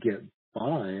get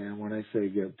by, and when I say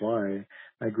get by,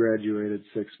 I graduated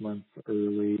 6 months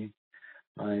early.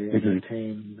 I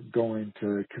entertained going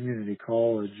to community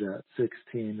college at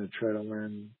 16 to try to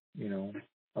learn,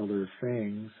 other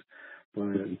things,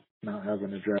 but not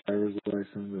having a driver's license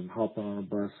and hopping on a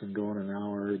bus and going an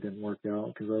hour didn't work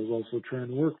out because I was also trying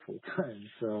to work full time.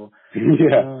 So,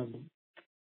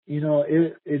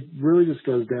 it really just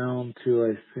goes down to,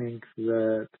 I think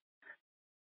that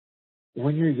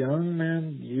when you're young,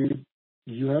 man,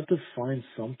 you have to find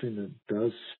something that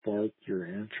does spark your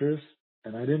interest.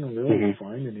 And I didn't really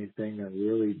find anything that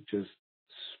really just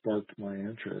sparked my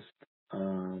interest.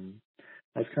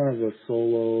 I was kind of a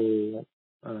solo.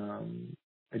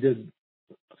 I did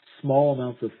small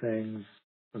amounts of things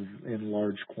in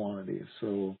large quantities.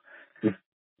 So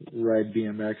ride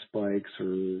BMX bikes or,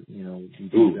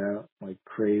 do that like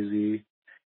crazy.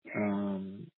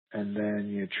 And then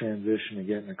you transition to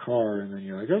get in a car and then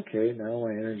you're like, okay, now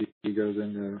my energy goes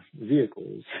into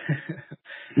vehicles.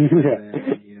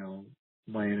 And,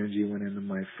 my energy went into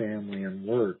my family and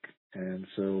work. And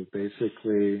so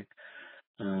basically,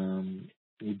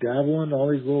 you dabble into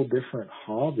all these little different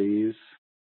hobbies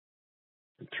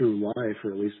through life,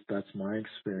 or at least that's my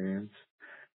experience.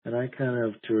 And I kind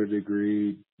of, to a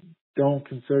degree, don't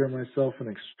consider myself an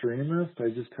extremist. I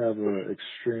just have an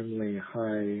extremely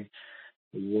high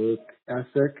work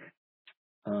ethic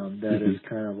that is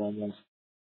kind of almost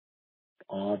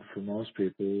odd for most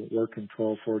people. Working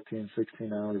 12, 14,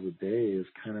 16 hours a day is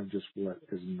kind of just what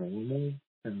is normal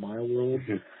in my world.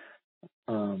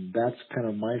 That's kind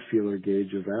of my feeler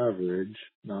gauge of average,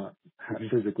 not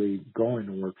physically going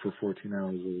to work for 14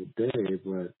 hours a day,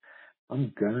 but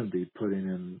I'm going to be putting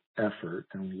in effort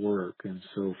and work. And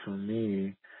so for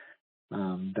me,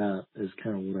 that is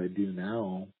kind of what I do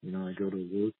now. I go to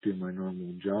work, do my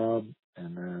normal job,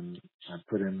 and then I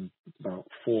put in about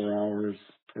 4 hours,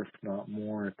 if not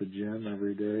more, at the gym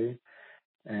every day.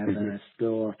 And then I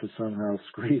still have to somehow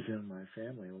squeeze in my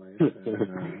family life.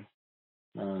 And,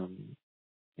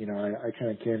 I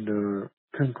kind of came to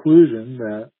a conclusion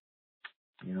that,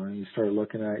 you start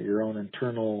looking at your own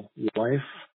internal life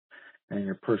and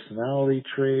your personality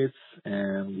traits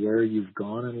and where you've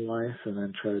gone in life, and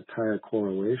then try to tie a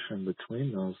correlation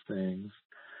between those things.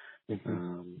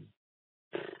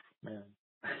 Man,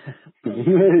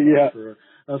 for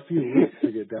a few weeks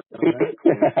to get down that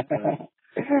course.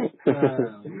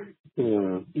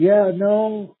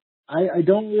 I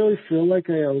don't really feel like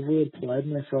I over applied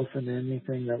myself in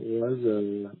anything that was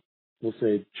we'll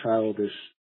say,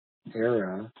 childish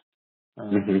era.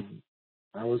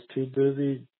 I was too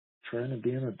busy trying to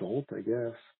be an adult, I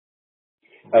guess.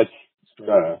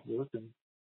 Working.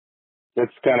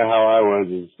 That's kind of how I was.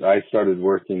 Is I started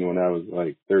working when I was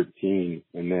like 13,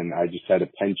 and then I just had a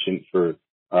penchant for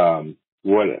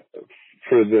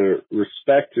for the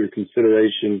respect or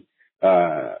consideration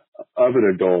of an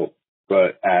adult,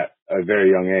 but at a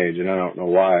very young age. And I don't know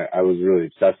why I was really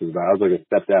obsessive about it. I was like a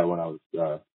stepdad when I was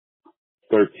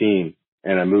 13.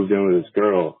 And I moved in with this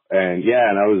girl, and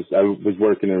I was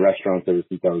working in restaurants ever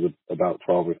since I was about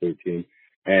 12 or 13.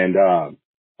 And,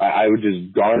 I would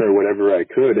just garner whatever I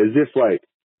could, as if like,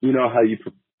 how you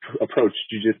approach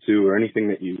jujitsu or anything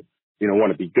that you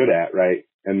want to be good at, right?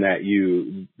 And that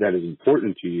is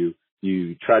important to you.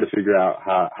 You try to figure out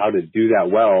how to do that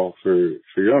well for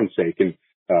your own sake, and,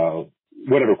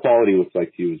 whatever quality looks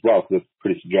like to you as well, because it's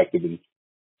pretty subjective in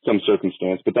some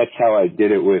circumstance. But that's how I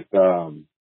did it with,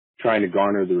 trying to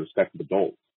garner the respect of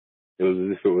adults. It was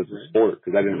as if it was a sport,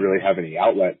 because I didn't really have any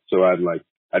outlet. So I'd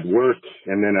work,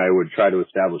 and then I would try to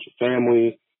establish a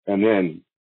family. And then,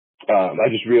 I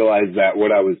just realized that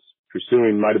what I was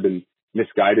pursuing might have been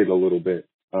misguided a little bit.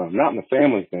 Not in the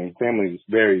family thing. Family was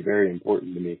very, very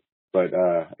important to me. But,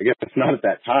 I guess it's not at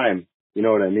that time. You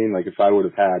know what I mean? Like if I would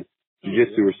have had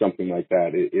jiu-jitsu or something like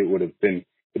that, it would have been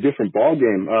a different ball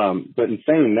game. But in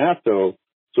saying that though,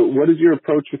 so what is your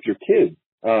approach with your kids?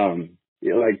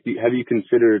 Have you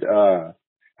considered,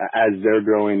 as they're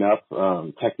growing up,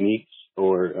 techniques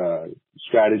or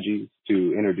strategies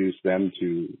to introduce them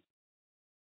to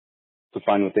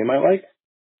find what they might like?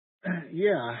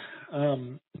 Yeah.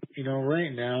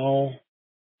 Right now,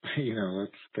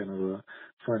 that's kind of a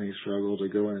funny struggle to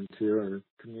go into, or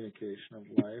communication of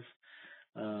life.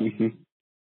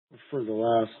 For the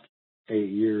last 9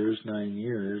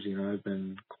 years, I've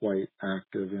been quite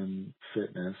active in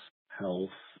fitness, health,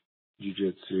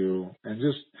 jiu-jitsu, and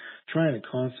just trying to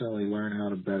constantly learn how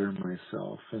to better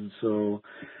myself. And so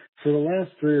for the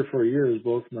last 3 or 4 years,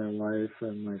 both my wife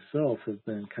and myself have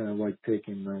been kind of like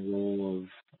taking the role of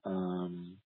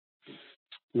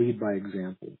lead by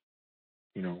example.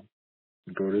 You know,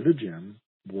 go to the gym,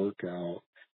 work out,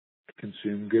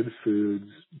 consume good foods,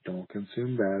 don't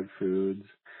consume bad foods,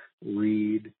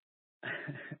 read,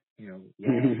 walk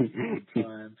all the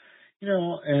time,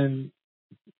 and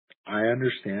I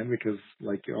understand, because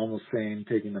like you're almost saying,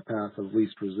 taking the path of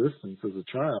least resistance as a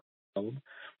child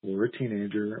or a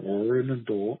teenager or an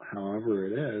adult, however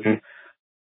it is,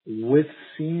 with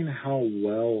seeing how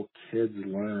well kids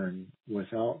learn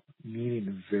without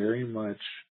needing very much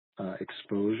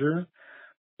exposure.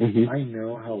 I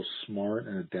know how smart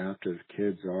and adaptive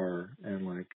kids are, and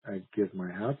like I give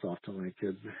my hats off to my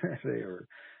kids. They are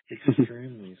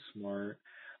extremely smart,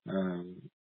 and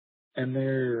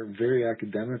they're very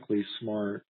academically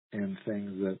smart in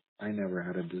things that I never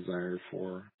had a desire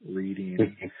for.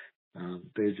 Reading,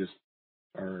 they just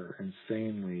are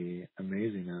insanely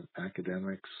amazing at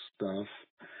academic stuff.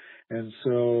 And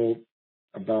so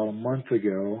about a month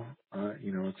ago,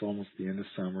 it's almost the end of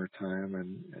summertime,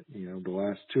 and, the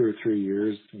last 2 or 3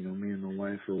 years, me and my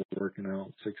wife are working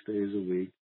out 6 days a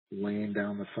week, laying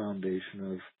down the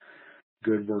foundation of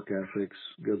good work ethics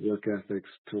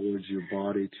towards your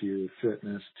body, to your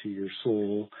fitness, to your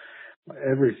soul,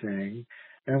 everything.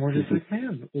 And we're just like,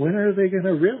 man, when are they going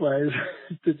to realize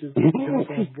to just jump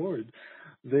on board?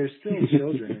 They're still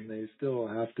children, and they still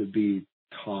have to be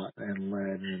taught and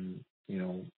led in,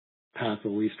 path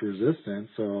of least resistance.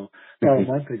 So about a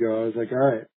month ago, I was like, all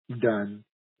right, I'm done.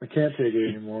 I can't take it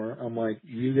anymore. I'm like,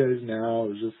 you guys now, it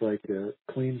was just like a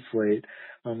clean slate.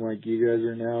 I'm like, you guys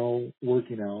are now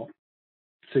working out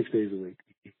 6 days a week.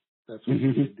 That's what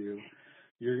you're going to do.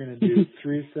 You're going to do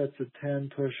 3 sets of 10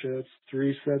 push-ups,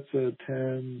 3 sets of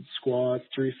 10 squats,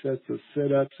 3 sets of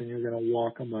sit-ups, and you're going to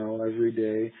walk a mile every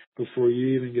day before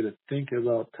you even get to think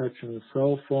about touching a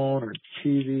cell phone or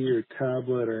TV or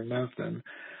tablet or nothing.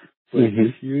 But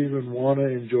if you even want to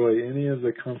enjoy any of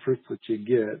the comforts that you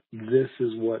get, this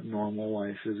is what normal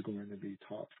life is going to be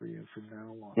taught for you from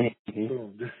now on.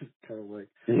 Boom. Just kind of like,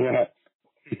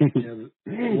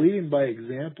 leading by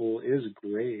example is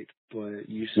great, but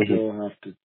you still have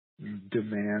to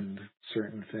demand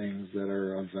certain things that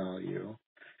are of value.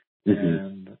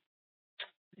 And,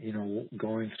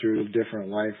 going through different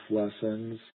life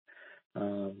lessons,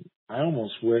 I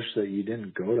almost wish that you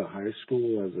didn't go to high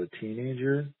school as a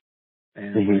teenager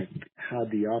and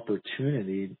had the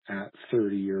opportunity at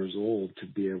 30 years old to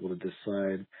be able to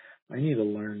decide, I need to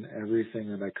learn everything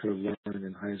that I could have learned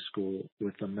in high school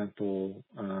with the mental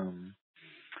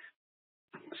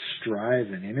strive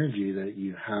and energy that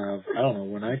you have. I don't know,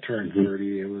 when I turned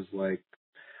 30, it was like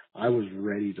I was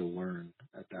ready to learn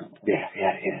at that point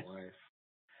in my life.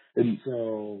 And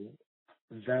so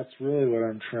that's really what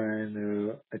I'm trying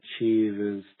to achieve,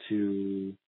 is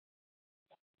to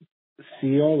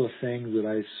see all the things that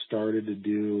I started to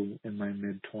do in my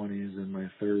mid-20s and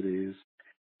my 30s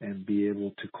and be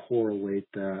able to correlate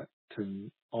that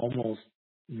to almost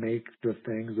make the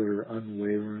things that are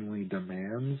unwaveringly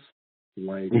demands,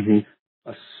 like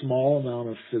a small amount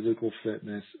of physical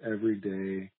fitness every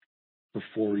day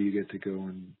before you get to go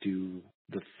and do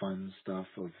the fun stuff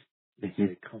of,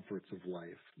 say, comforts of life.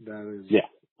 That is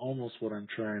almost what I'm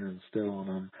trying to instill on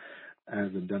them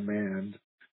as a demand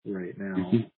right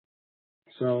now.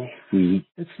 So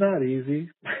it's not easy.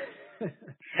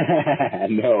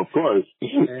 No, of course.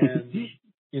 And,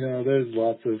 there's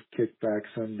lots of kickback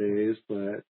some days,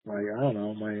 but like, I don't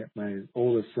know, my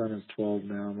oldest son is 12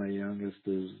 now, my youngest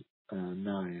is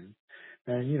 9.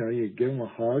 And, you give him a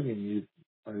hug and it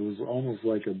was almost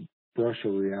like a brush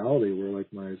of reality where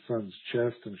like my son's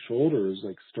chest and shoulders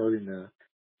like starting to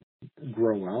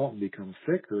grow out and become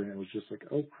thicker. And it was just like,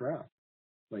 oh crap,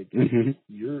 like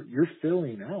you're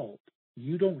filling out.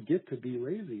 You don't get to be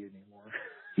lazy anymore.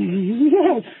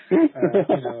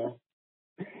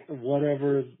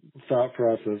 Whatever thought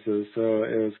process is. So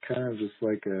it was kind of just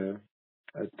like a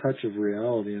touch of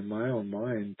reality in my own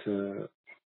mind to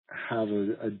have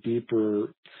a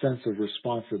deeper sense of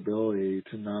responsibility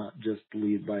to not just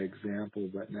lead by example,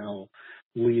 but now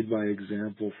lead by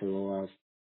example for the last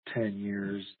 10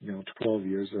 years, 12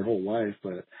 years, their whole life,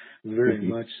 but very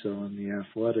much so in the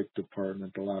athletic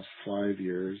department the last 5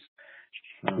 years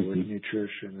with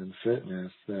nutrition and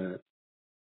fitness, that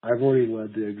I've already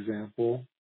led the example.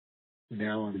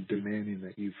 Now I'm demanding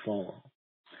that you follow.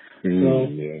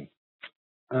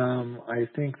 I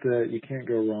think that you can't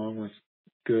go wrong with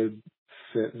good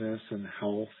fitness and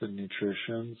health and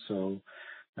nutrition. So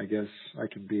I guess I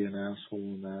can be an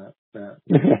asshole in that that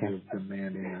kind of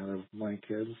demanding out of my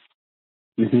kids.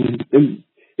 And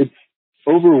it's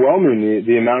overwhelming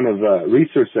the amount of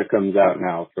research that comes out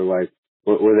now for like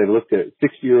where they looked at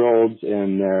 6-year-olds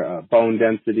and their bone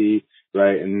density,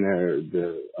 right, and their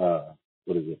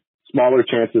smaller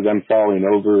chances of them falling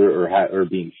over or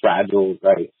being fragile,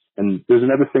 right. And there's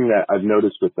another thing that I've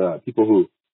noticed with people who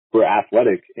are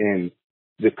athletic, and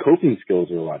the coping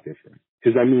skills are a lot different.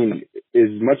 Because I mean, as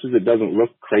much as it doesn't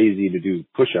look crazy to do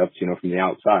push-ups, from the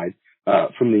outside,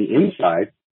 from the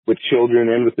inside, with children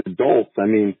and with adults, I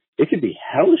mean, it could be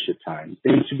hellish at times.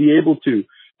 And to be able to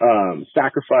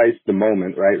sacrifice the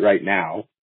moment right now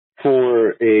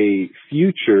for a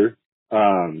future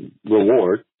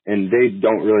reward, and they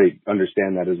don't really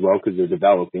understand that as well because they're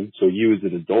developing. So you as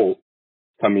an adult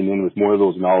coming in with more of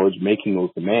those knowledge, making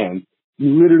those demands,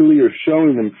 you literally are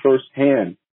showing them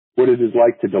firsthand what it is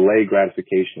like to delay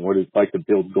gratification, what it's like to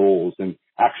build goals and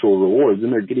actual rewards.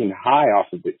 And they're getting high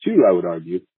off of it too, I would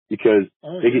argue, because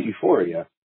they get euphoria.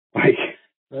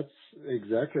 That's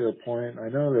exactly the point. I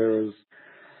know there was,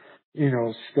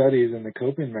 studies in the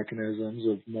coping mechanisms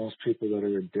of most people that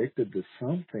are addicted to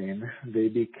something. They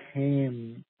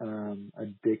became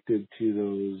addicted to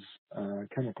those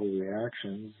chemical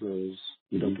reactions, those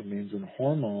dopamines and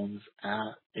hormones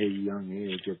at a young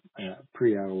age, at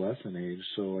pre-adolescent age.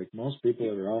 So like most people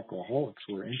that are alcoholics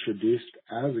were introduced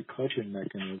as a coping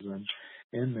mechanism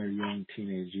in their young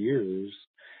teenage years.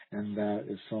 And that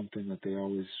is something that they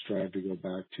always strive to go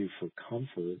back to for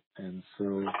comfort. And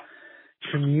so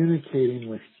communicating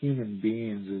with human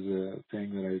beings is a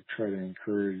thing that I try to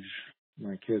encourage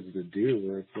my kids to do,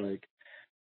 where it's like,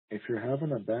 if you're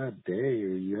having a bad day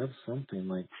or you have something,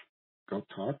 like, go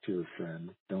talk to your friend.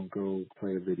 Don't go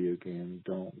play a video game.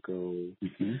 Don't go,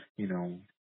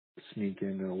 sneak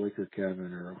into a liquor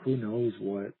cabinet or who knows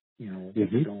what,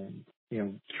 don't,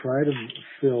 try to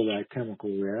fill that chemical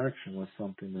reaction with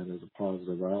something that is a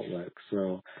positive outlet.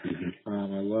 So I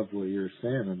love what you're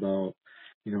saying about,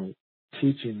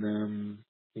 teaching them,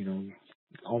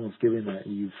 almost giving that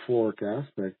euphoric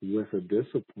aspect with a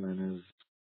discipline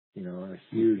is, a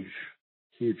huge,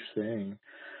 huge thing.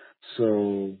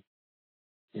 So,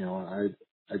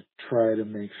 I try to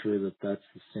make sure that that's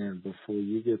the standard before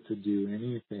you get to do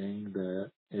anything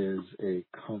that is a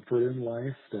comfort in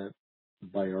life that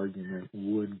by argument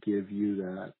would give you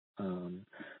that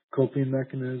coping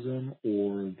mechanism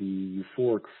or the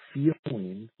euphoric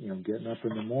feeling, getting up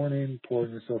in the morning,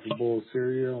 pouring yourself a bowl of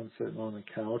cereal and sitting on the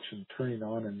couch and turning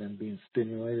on and then being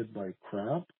stimulated by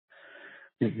crap.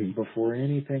 Before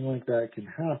anything like that can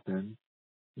happen,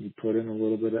 you put in a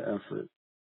little bit of effort.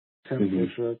 10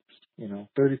 push-ups,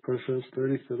 30 push-ups,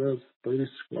 30 sit-ups, 30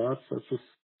 squats. That's a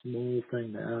small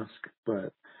thing to ask,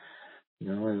 but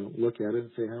I look at it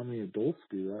and say, how many adults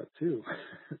do that too?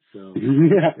 So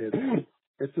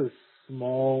it's a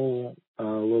small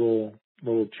little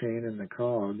chain in the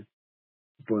cog,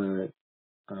 but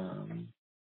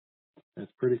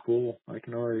it's pretty cool. I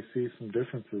can already see some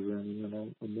differences in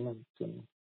a month, so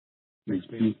makes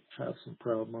me have some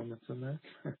proud moments in there.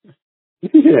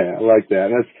 Yeah, I like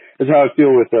that. That's how I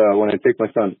feel with when I take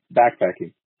my son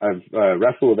backpacking. I've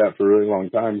wrestled with that for a really long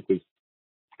time because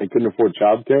I couldn't afford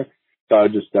childcare. So I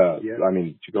just,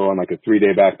 to go on like a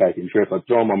 3-day backpacking trip, I'd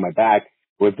throw him on my back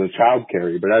with the child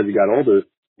carry. But as he got older,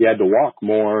 he had to walk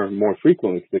more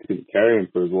frequently because they couldn't carry him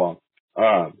for as long.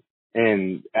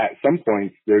 And at some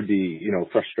points there'd be,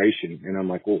 frustration. And I'm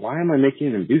like, well, why am I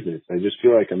making him do this? I just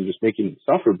feel like I'm just making him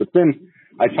suffer. But then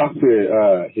I talked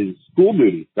to his school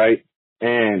duty, right?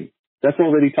 And that's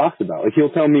all that he talks about. Like, he'll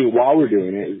tell me while we're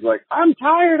doing it, he's like, I'm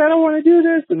tired, I don't want to do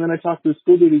this. And then I talk to the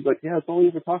school dude, he's like, yeah, that's all he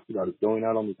ever talks about is going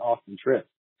out on these awesome trips.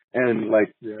 And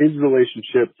like his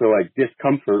relationship to like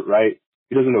discomfort, right?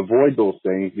 He doesn't avoid those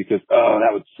things because,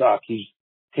 that would suck. He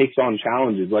takes on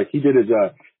challenges. Like he did his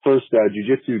first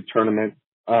jiu-jitsu tournament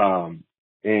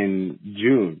in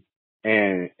June.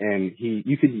 And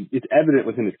it's evident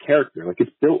within his character. Like, it's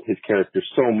built his character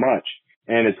so much.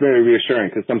 And it's very reassuring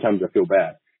because sometimes I feel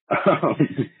bad.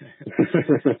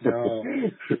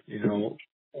 No,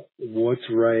 what's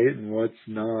right and what's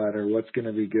not, or what's going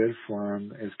to be good for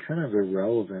him is kind of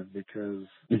irrelevant because,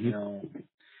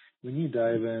 when you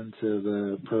dive into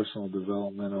the personal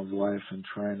development of life and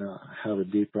trying to have a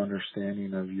deeper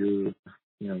understanding of your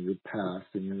past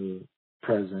and your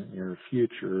present, your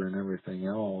future and everything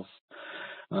else,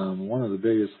 one of the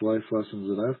biggest life lessons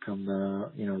that I've come to,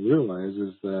 realize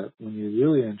is that when you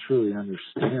really and truly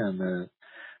understand that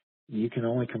you can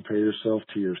only compare yourself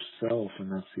to yourself,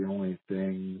 and that's the only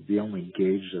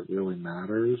gauge that really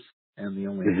matters, and the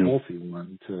only healthy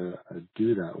one to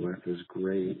do that with is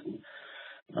great.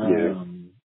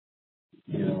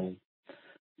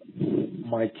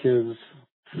 my kids,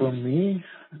 for me,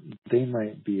 they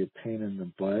might be a pain in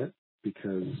the butt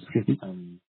because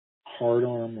I'm hard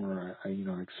on them, or I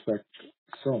expect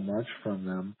so much from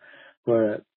them.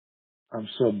 But I'm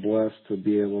so blessed to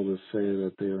be able to say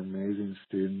that they're amazing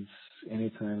students.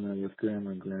 Anytime they're with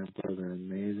grandma and grandpa, they're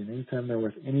amazing. Anytime they're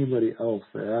with anybody else,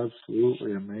 they're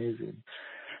absolutely amazing.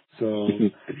 So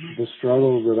the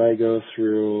struggles that I go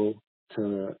through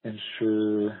to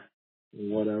ensure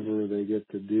whatever they get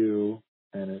to do,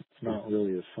 and it's not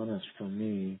really the funnest for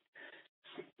me,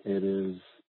 it is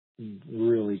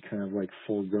really kind of like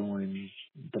foregoing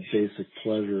the basic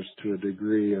pleasures to a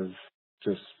degree of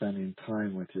just spending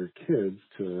time with your kids,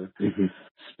 to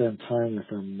spend time with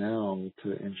them now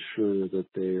to ensure that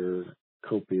they are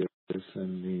copious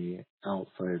in the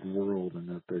outside world and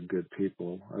that they're good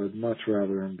people. I would much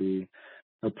rather them be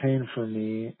a pain for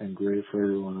me and great for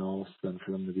everyone else than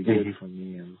for them to be good for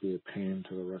me and be a pain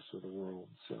to the rest of the world.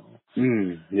 So,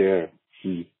 yeah.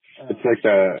 It's like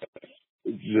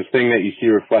the thing that you see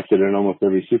reflected in almost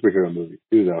every superhero movie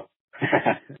too, though.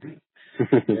 Yeah.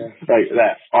 Like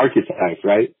that archetype,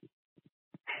 right?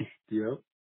 Yep.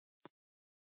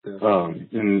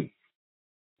 And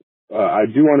I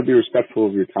do want to be respectful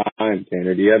of your time,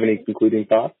 Tanner. Do you have any concluding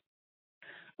thoughts?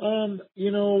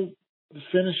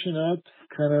 Finishing up,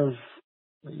 kind of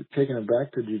taking it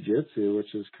back to jiu-jitsu,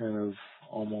 which is kind of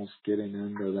almost getting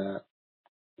into that,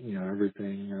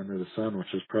 everything under the sun,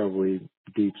 which is probably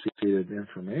deep-seated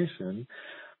information.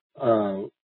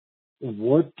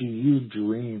 What do you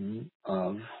dream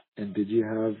of, and did you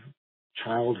have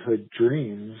childhood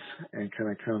dreams, and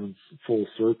kind of come full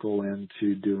circle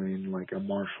into doing like a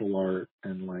martial art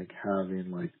and like having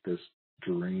like this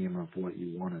dream of what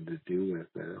you wanted to do with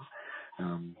it?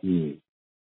 I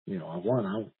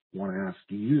want to ask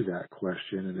you that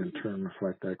question, and in turn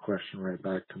reflect that question right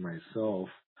back to myself.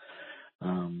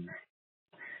 When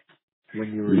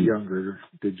you were younger,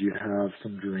 did you have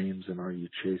some dreams, and are you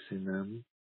chasing them?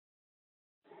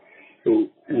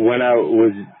 When I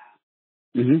was,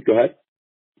 go ahead.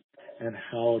 And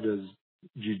how does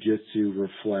jiu-jitsu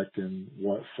reflect in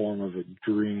what form of a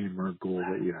dream or goal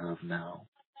that you have now?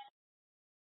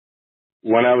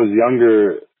 When I was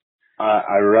younger,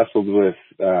 I wrestled with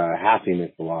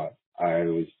happiness a lot. I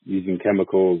was using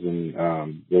chemicals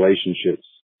and relationships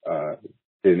to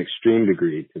an extreme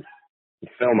degree to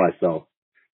fulfill myself.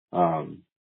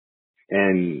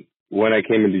 And when I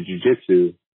came into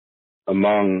jiu-jitsu,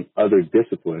 among other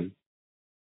disciplines,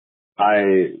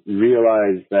 I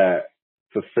realized that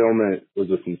fulfillment was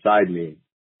what's inside me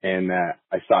and that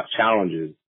I sought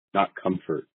challenges, not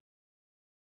comfort.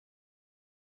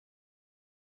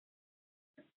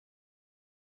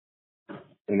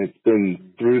 And it's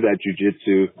been through that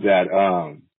jiu-jitsu that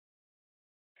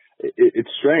it's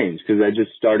strange because I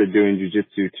just started doing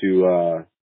jiu-jitsu to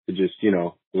just,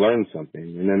 learn something.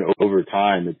 And then over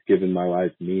time, it's given my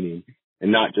life meaning,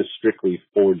 and not just strictly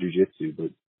for jiu-jitsu,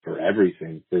 but for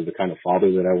everything, for the kind of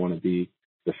father that I want to be,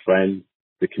 the friend,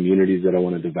 the communities that I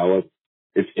want to develop.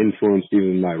 It's influenced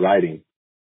even my writing.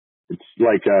 It's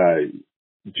like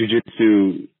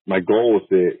jiu-jitsu, my goal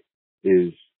with it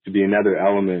is to be another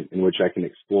element in which I can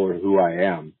explore who I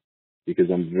am,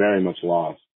 because I'm very much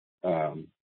lost.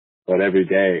 But every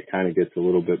day it kind of gets a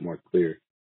little bit more clear.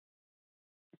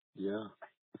 Yeah.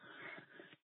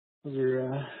 Those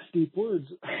are deep words.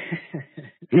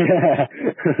 Yeah.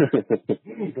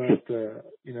 But,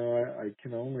 I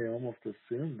can only almost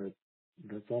assume that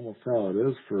that's almost how it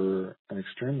is for an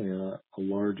extremely a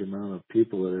large amount of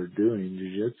people that are doing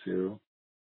jiu-jitsu.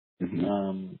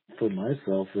 For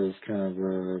myself, there's kind of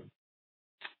a,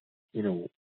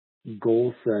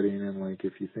 goal setting, and like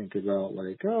if you think about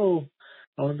like, oh,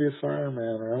 I want to be a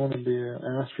fireman, or I want to be an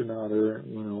astronaut, or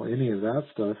any of that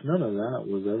stuff, none of that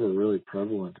was ever really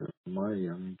prevalent in my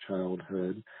young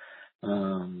childhood.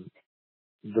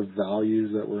 The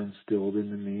values that were instilled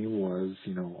into me was,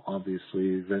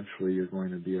 obviously eventually you're going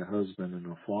to be a husband and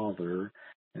a father,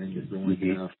 and you're going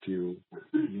to have to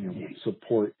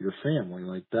support your family.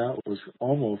 Like that was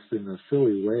almost in a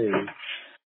silly way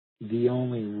the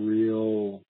only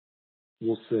real,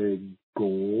 we'll say,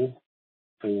 goal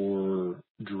or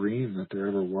dream that there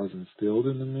ever was instilled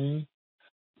into me.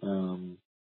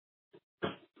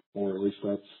 Or at least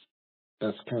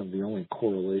that's kind of the only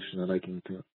correlation that I can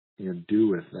do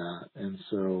with that. And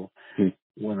so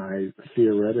when I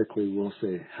theoretically will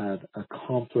say had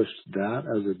accomplished that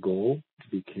as a goal,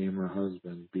 became a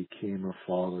husband, became a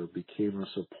father, became a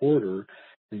supporter,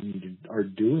 and you are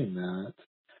doing that,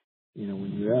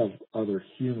 when you have other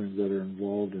humans that are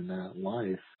involved in that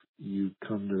life, you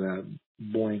come to that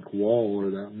blank wall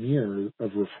or that mirror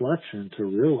of reflection to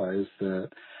realize that,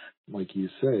 like you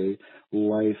say,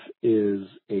 life is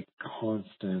a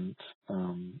constant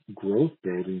growth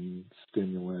building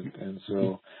stimulant. And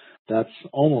so that's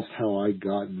almost how I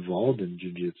got involved in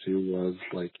jiu-jitsu, was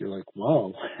like, you're like,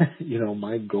 wow,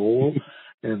 my goal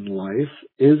in life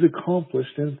is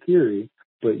accomplished in theory,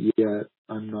 but yet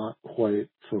I'm not quite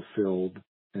fulfilled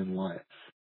in life.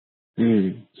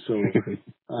 So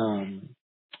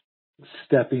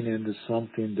stepping into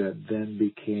something that then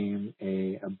became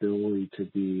a ability to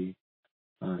be,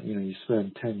 you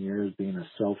spend 10 years being a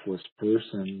selfless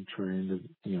person, trying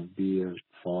to, be a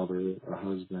father, a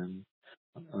husband,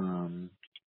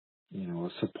 a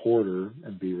supporter,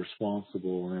 and be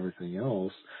responsible and everything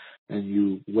else. And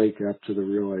you wake up to the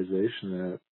realization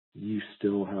that you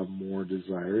still have more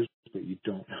desires, but you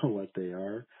don't know what they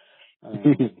are.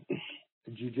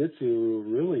 Jiu-jitsu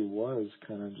really was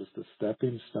kind of just a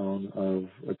stepping stone of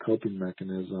a coping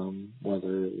mechanism,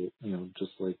 whether,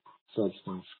 just like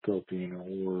substance coping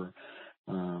or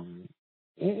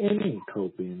any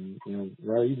coping,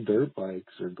 riding dirt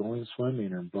bikes or going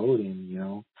swimming or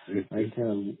boating, I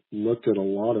kind of looked at a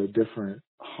lot of different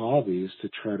hobbies to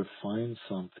try to find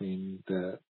something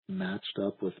that matched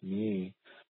up with me.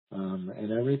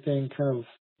 And everything kind of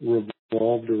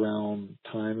revolved around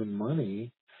time and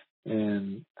money,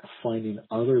 and finding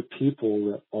other people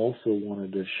that also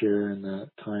wanted to share in that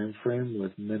time frame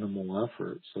with minimal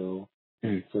effort. So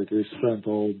it's like we spent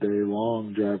all day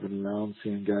long driving around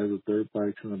seeing guys with dirt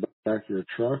bikes in the back of your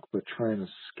truck, but trying to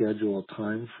schedule a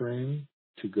time frame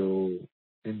to go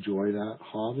enjoy that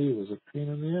hobby was a pain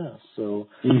in the ass. So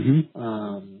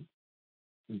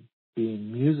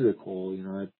being musical,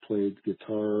 I played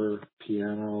guitar,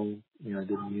 piano, I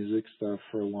did music stuff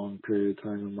for a long period of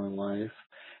time in my life,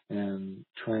 and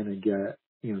trying to get,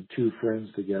 two friends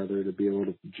together to be able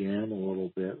to jam a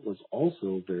little bit was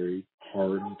also very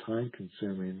hard and time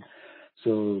consuming.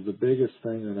 So the biggest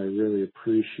thing that I really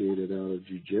appreciated out of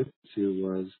jiu-jitsu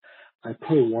was I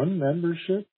pay one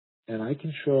membership and I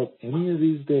can show up any of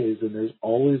these days, and there's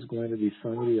always going to be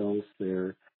somebody else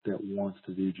there that wants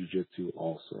to do jiu-jitsu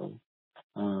also.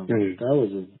 That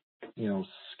was a,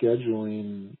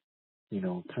 scheduling,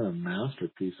 kind of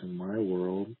masterpiece in my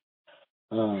world.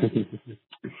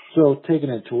 So taking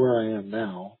it to where I am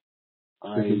now,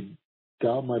 I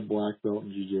got my black belt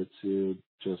in jiu-jitsu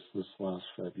just this last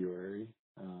February.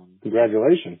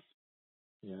 Congratulations.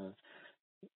 Yeah.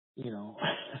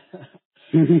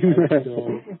 I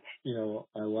still,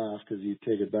 I laugh because you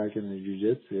take it back into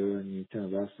jiu-jitsu and you kind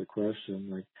of ask the question,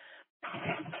 like,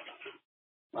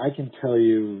 I can tell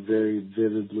you very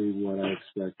vividly what I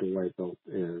expect a white belt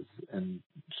is and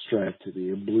strive to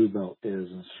be. A blue belt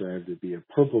is and strive to be. A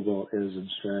purple belt is and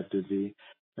strive to be.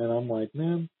 And I'm like,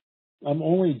 man, I'm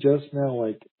only just now,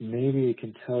 like, maybe I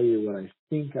can tell you what I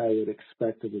think I would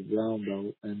expect of a brown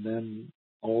belt, and then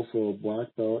also a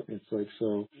black belt. It's like,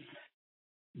 so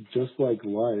just like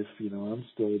life, I'm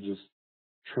still just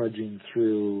trudging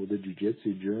through the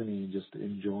jiu-jitsu journey, just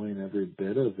enjoying every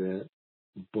bit of it,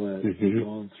 but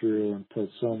gone through and put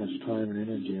so much time and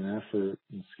energy and effort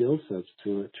and skill sets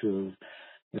to it to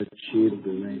have achieved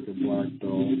the rank of black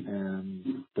belt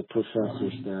and the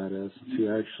professor status,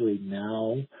 to actually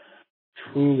now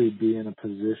truly be in a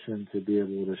position to be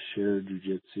able to share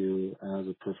jiu-jitsu as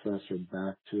a professor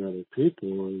back to other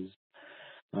people is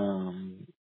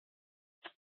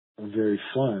very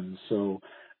fun. So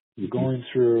going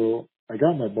through, I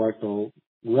got my black belt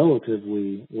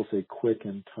relatively, we'll say, quick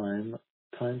in time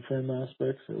frame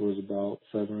aspects. It was about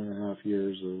 7.5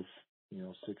 years of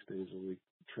 6 days a week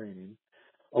training.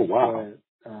 Oh wow!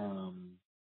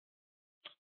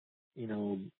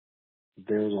 But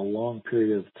there was a long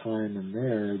period of time in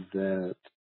there that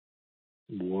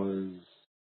was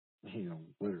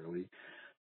literally,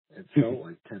 it felt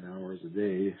like 10 hours a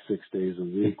day, 6 days a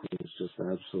week was just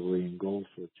absolutely engulfed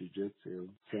with jiu-jitsu.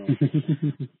 So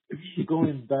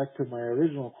going back to my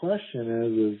original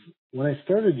question is when I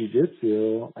started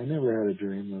jiu-jitsu, I never had a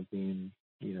dream of being,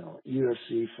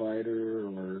 UFC fighter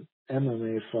or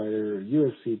MMA fighter or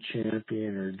UFC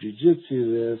champion or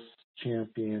jiu-jitsu this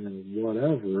champion and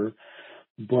whatever.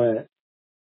 But,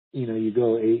 you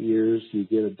go 8 years, you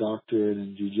get a doctorate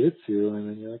in jiu-jitsu, and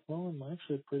then you're like, well, I'm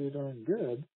actually pretty darn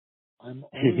good. I'm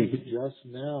only just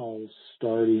now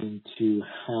starting to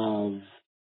have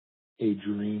a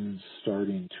dream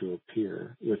starting to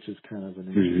appear, which is kind of an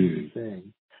interesting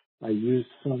thing. I used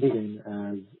something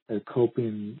as a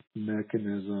coping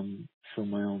mechanism for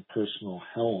my own personal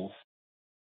health,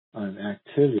 an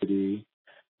activity.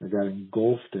 I got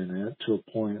engulfed in it to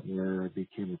a point where I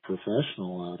became a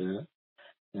professional at it.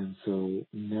 And so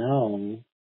now,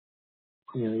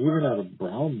 even at a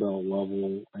brown belt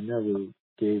level, I never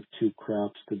gave two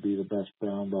craps to be the best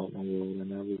brown belt in the world. I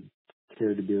never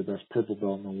cared to be the best purple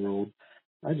belt in the world.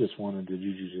 I just wanted to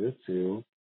do jiu-jitsu.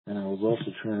 And I was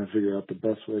also trying to figure out the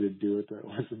best way to do it that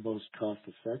was the most cost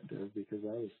effective, because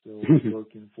I was still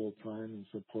working full time and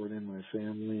supporting my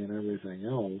family and everything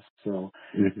else. So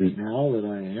now that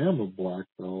I am a black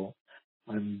belt,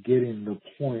 I'm getting the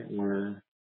point where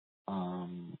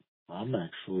I'm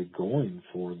actually going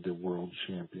for the world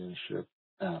championship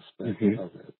aspect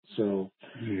of it. So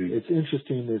it's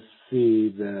interesting to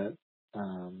see that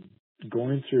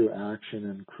going through action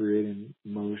and creating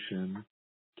motion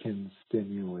can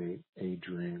stimulate a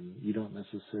dream. You don't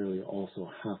necessarily also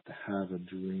have to have a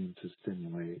dream to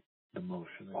stimulate the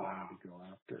motion that you need to go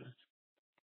after.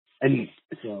 And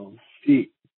so,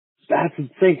 see, that's the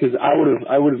thing, because I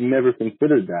would have never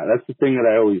considered that. That's the thing that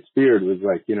I always feared was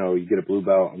like, you get a blue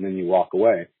belt and then you walk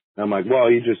away. And I'm like,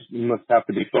 well, you must have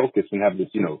to be focused and have this,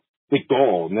 big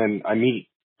goal. And then I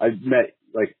met,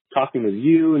 like, talking with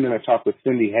you, and then I talked with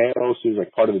Cindy Hale. She was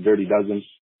like part of the Dirty Dozen,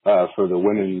 for the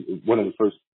women, one of the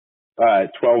first,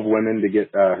 12 women to get,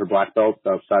 her black belt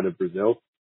outside of Brazil.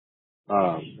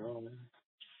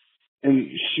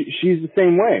 And she's the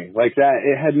same way. Like that,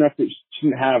 it had nothing, she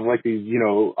didn't have like these,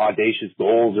 audacious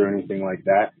goals or anything like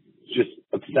that. It's just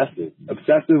obsessive.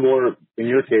 Obsessive, or in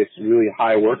your case, really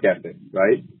high work ethic,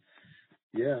 right?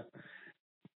 Yeah.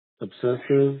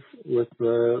 Obsessive with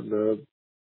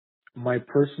my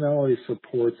personality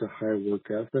supports a high work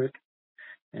ethic,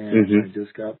 and I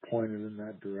just got pointed in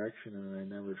that direction and I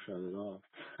never shut it off.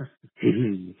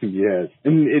 Yes.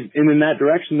 And in that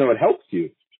direction though, it helps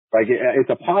you. Like it's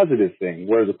a positive thing,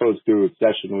 whereas opposed to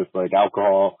obsession with like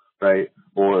alcohol, right?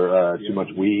 Or too much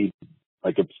weed,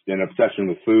 like an obsession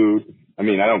with food. I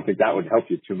mean, I don't think that would help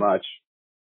you too much.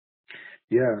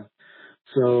 Yeah.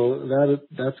 So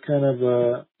that's kind of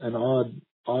an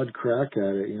odd crack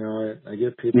at it. I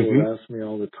get people that ask me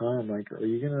all the time, like, are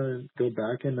you gonna go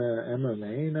back into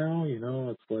MMA now?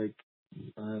 It's like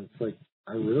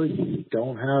I really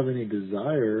don't have any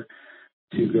desire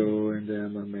to go into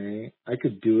MMA. I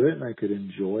could do it and I could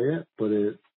enjoy it, but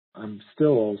I'm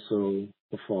still also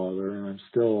a father, and I'm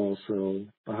still also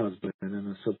a husband and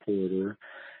a supporter.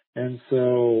 And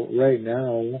so right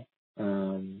now,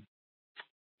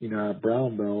 at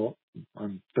brown belt,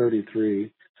 I'm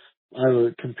 33.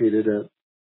 I competed at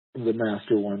the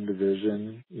Master 1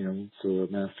 division, so the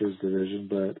Masters division.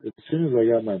 But as soon as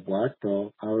I got my black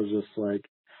belt, I was just like,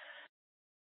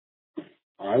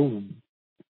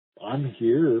 I'm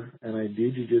here and I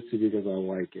do jiu-jitsu because I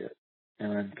like it.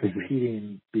 And I'm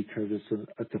competing because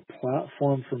it's a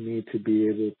platform for me to be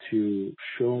able to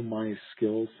show my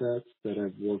skill sets that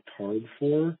I've worked hard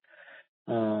for.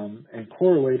 And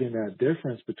correlating that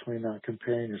difference between not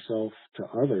comparing yourself to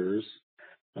others,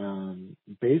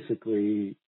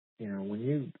 basically, when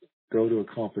you go to a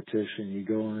competition, you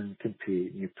go and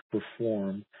compete, and you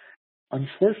perform.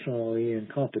 Unfortunately, in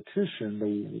competition,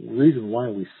 the reason why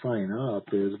we sign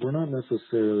up is we're not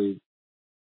necessarily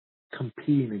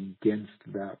competing against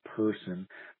that person.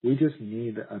 We just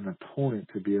need an opponent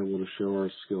to be able to show our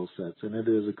skill sets, and it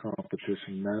is a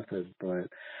competition method, but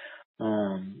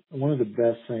one of the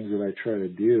best things that I try to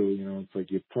do, it's like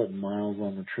you put miles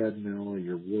on the treadmill, or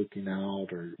you're working out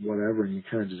or whatever, and you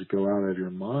kind of just go out of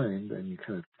your mind and you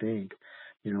kind of think,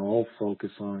 I'll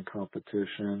focus on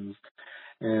competitions.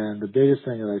 And the biggest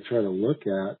thing that I try to look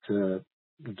at to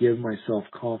give myself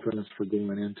confidence for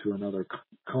going into another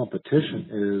competition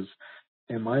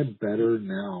is, am I better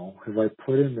now? Have I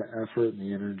put in the effort and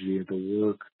the energy, the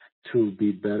work to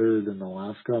be better than the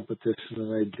last competition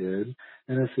that I did?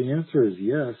 And if the answer is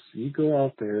yes, you go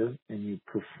out there and you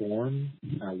perform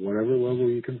at whatever level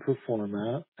you can perform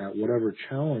at whatever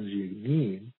challenge you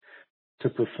need to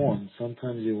perform.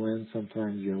 Sometimes you win,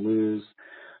 sometimes you lose.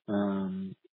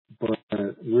 But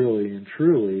really and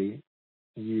truly,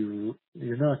 you're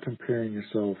not comparing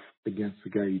yourself against the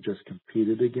guy you just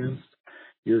competed against.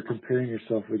 You're comparing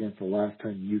yourself against the last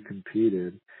time you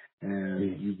competed,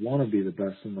 and you want to be the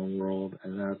best in the world,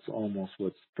 and that's almost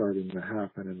what's starting to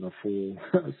happen in the full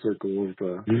circle of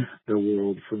the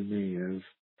world for me. Is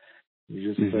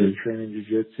you just start training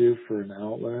jiu-jitsu for an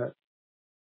outlet.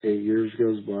 8 years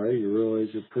goes by, you realize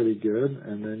you're pretty good,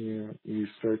 and then you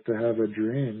start to have a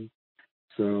dream.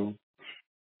 So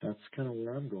that's kind of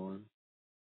where I'm going.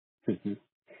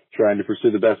 Trying to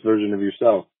pursue the best version of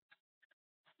yourself.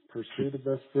 Pursue the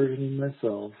best version of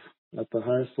myself at the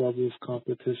highest level of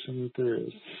competition that there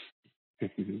is.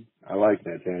 I like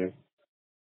that, Tanner.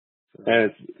 So.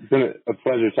 And it's been a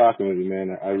pleasure talking with you,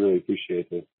 man. I really appreciate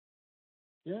this.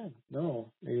 Yeah,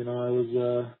 no, I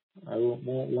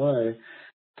won't lie.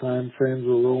 Time frames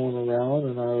were rolling around,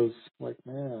 and I was like,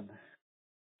 man,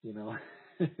 you know,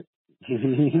 I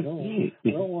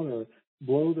don't want to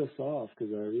blow this off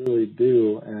because I really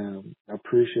do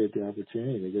appreciate the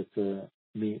opportunity to get to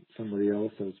meet somebody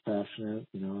else that's passionate.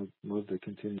 I'd love to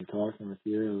continue talking with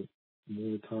you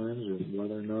more times, or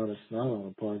whether or not it's not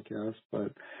on a podcast,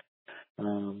 but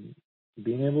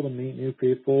being able to meet new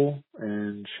people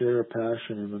and share a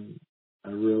passion, and I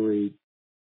really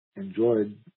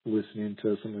enjoyed listening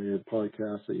to some of your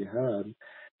podcasts that you had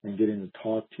and getting to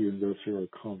talk to you and go through a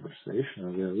conversation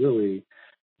of it. Really,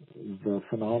 the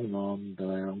phenomenon that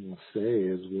I almost say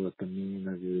is what the meaning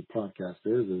of your podcast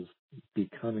is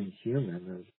becoming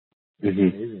human. Is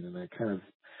amazing, and I kind of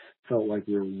felt like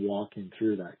we were walking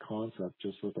through that concept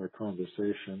just with our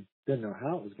conversation. Didn't know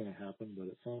how it was going to happen, but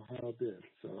it somehow did.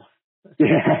 So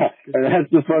yeah, and that's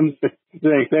the fun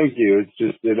thing. Thank you. It's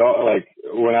just like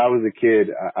when I was a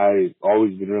kid, I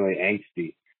always been really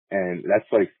angsty, and that's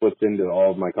like flipped into all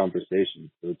of my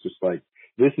conversations. So it's just like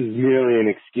this is merely an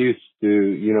excuse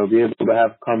to be able to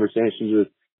have conversations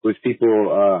with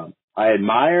people I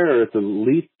admire, or at the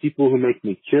least people who make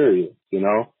me curious.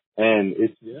 And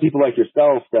it's people like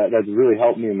yourself that's really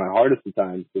helped me in my hardest of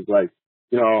times. Because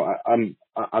I'm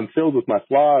filled with my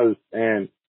flaws, and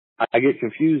I get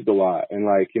confused a lot, and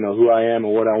who I am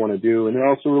and what I want to do. And then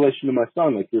also relation to my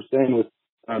son, like you're saying with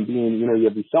being, you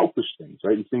have these selfish things,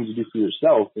 right? These things you do for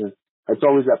yourself. And it's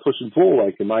always that push and pull.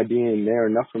 Like, am I being there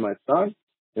enough for my son?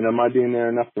 And am I being there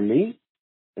enough for me?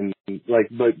 And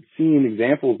but seeing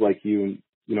examples like you and,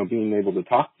 being able to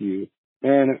talk to you,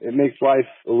 man, it makes life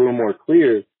a little more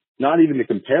clear. Not even to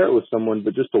compare it with someone,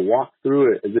 but just to walk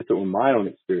through it as if it were my own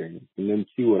experience and then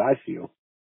see what I feel.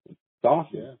 It's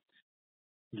awesome. Yeah.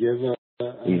 Give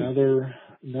another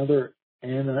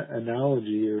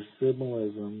analogy or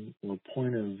symbolism or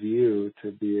point of view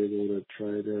to be able to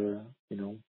try to,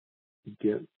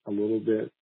 get a little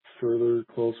bit further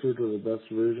closer to the best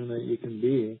version that you can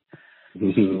be.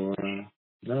 So,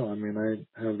 no, I mean, I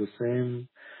have the same,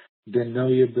 didn't know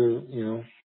you,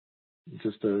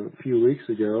 just a few weeks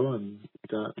ago and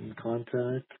got in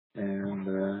contact,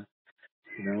 and,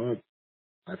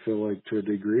 I feel like to a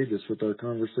degree, just with our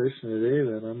conversation today,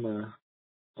 that I'm a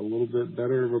little bit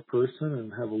better of a person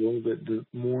and have a little bit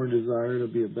more desire to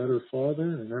be a better father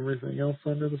and everything else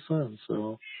under the sun.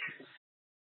 So,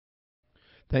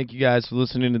 thank you guys for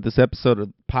listening to this episode of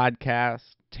the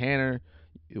podcast. Tanner,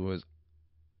 it was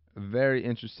a very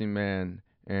interesting man,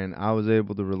 and I was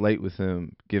able to relate with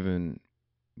him given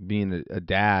being a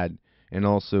dad and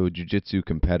also a jiu-jitsu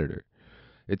competitor.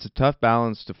 It's a tough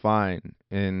balance to find,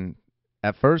 and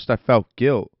at first I felt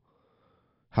guilt.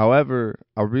 However,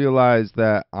 I realized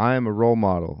that I am a role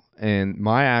model, and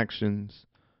my actions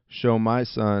show my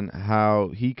son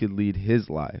how he could lead his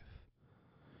life.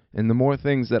 And the more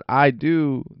things that I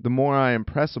do, the more I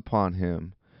impress upon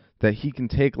him that he can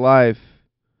take life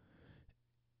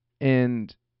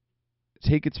and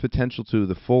take its potential to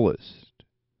the fullest.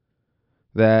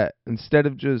 That instead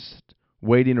of just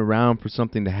waiting around for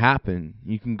something to happen,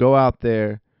 you can go out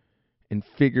there and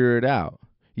figure it out.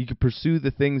 You can pursue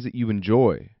the things that you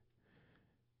enjoy.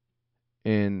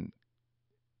 And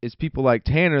it's people like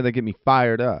Tanner that get me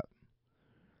fired up.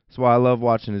 That's why I love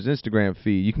watching his Instagram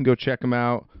feed. You can go check him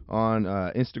out on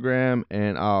Instagram,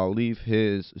 and I'll leave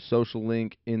his social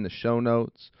link in the show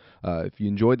notes. If you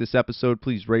enjoyed this episode,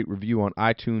 please rate, review on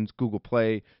iTunes, Google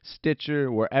Play, Stitcher,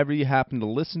 wherever you happen to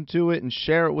listen to it, and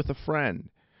share it with a friend.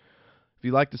 If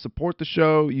you'd like to support the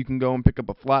show, you can go and pick up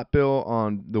a flat bill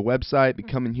on the website,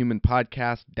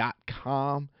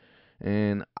 becominghumanpodcast.com.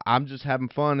 And I'm just having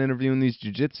fun interviewing these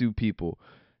jiu-jitsu people.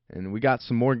 And we got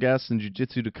some more guests in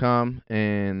jiu-jitsu to come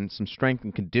and some strength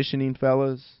and conditioning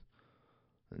fellas.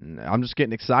 And I'm just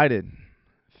getting excited,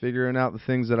 figuring out the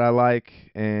things that I like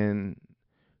and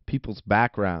people's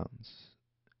backgrounds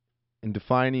and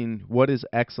defining what is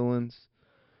excellence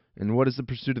and what is the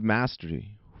pursuit of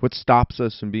mastery, what stops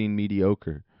us from being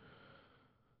mediocre,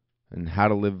 and how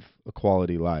to live a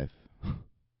quality life.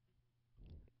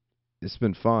 It's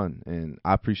been fun, and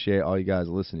I appreciate all you guys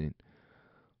listening.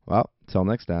 Well, until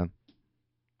next time.